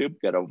on YouTube.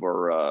 Got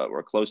over,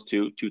 we're close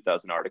to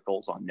 2,000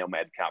 articles on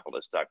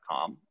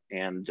nomadcapitalist.com.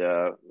 And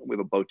we have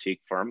a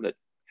boutique firm that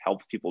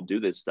helps people do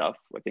this stuff,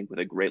 I think, with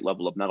a great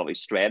level of not only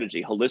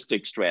strategy,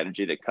 holistic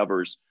strategy that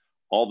covers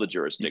all the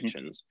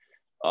jurisdictions,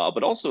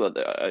 but also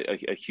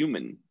a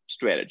human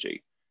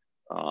strategy.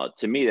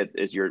 To me, that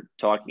as you're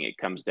talking, it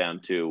comes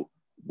down to,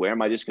 where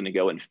am I just going to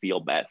go and feel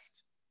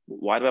best?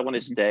 Why do I want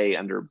to stay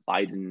under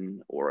Biden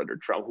or under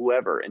Trump,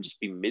 whoever, and just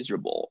be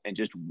miserable and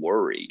just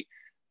worry?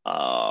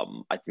 I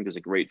think there's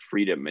a great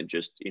freedom in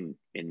just in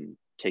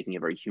taking a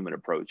very human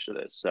approach to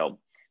this. So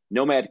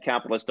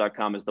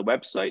nomadcapitalist.com is the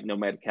website.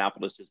 Nomad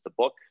Capitalist is the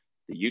book,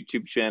 the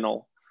YouTube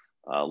channel,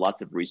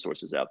 lots of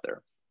resources out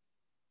there.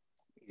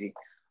 Easy.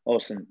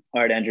 Awesome.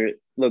 All right, Andrew.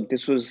 Look,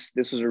 this was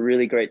a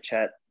really great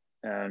chat,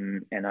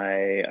 and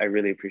I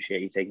really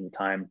appreciate you taking the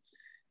time.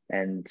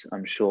 And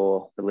I'm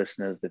sure the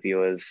listeners, the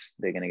viewers,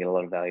 they're going to get a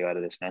lot of value out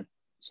of this, man.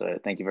 So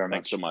thank you very much.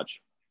 Thanks so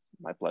much.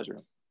 My pleasure.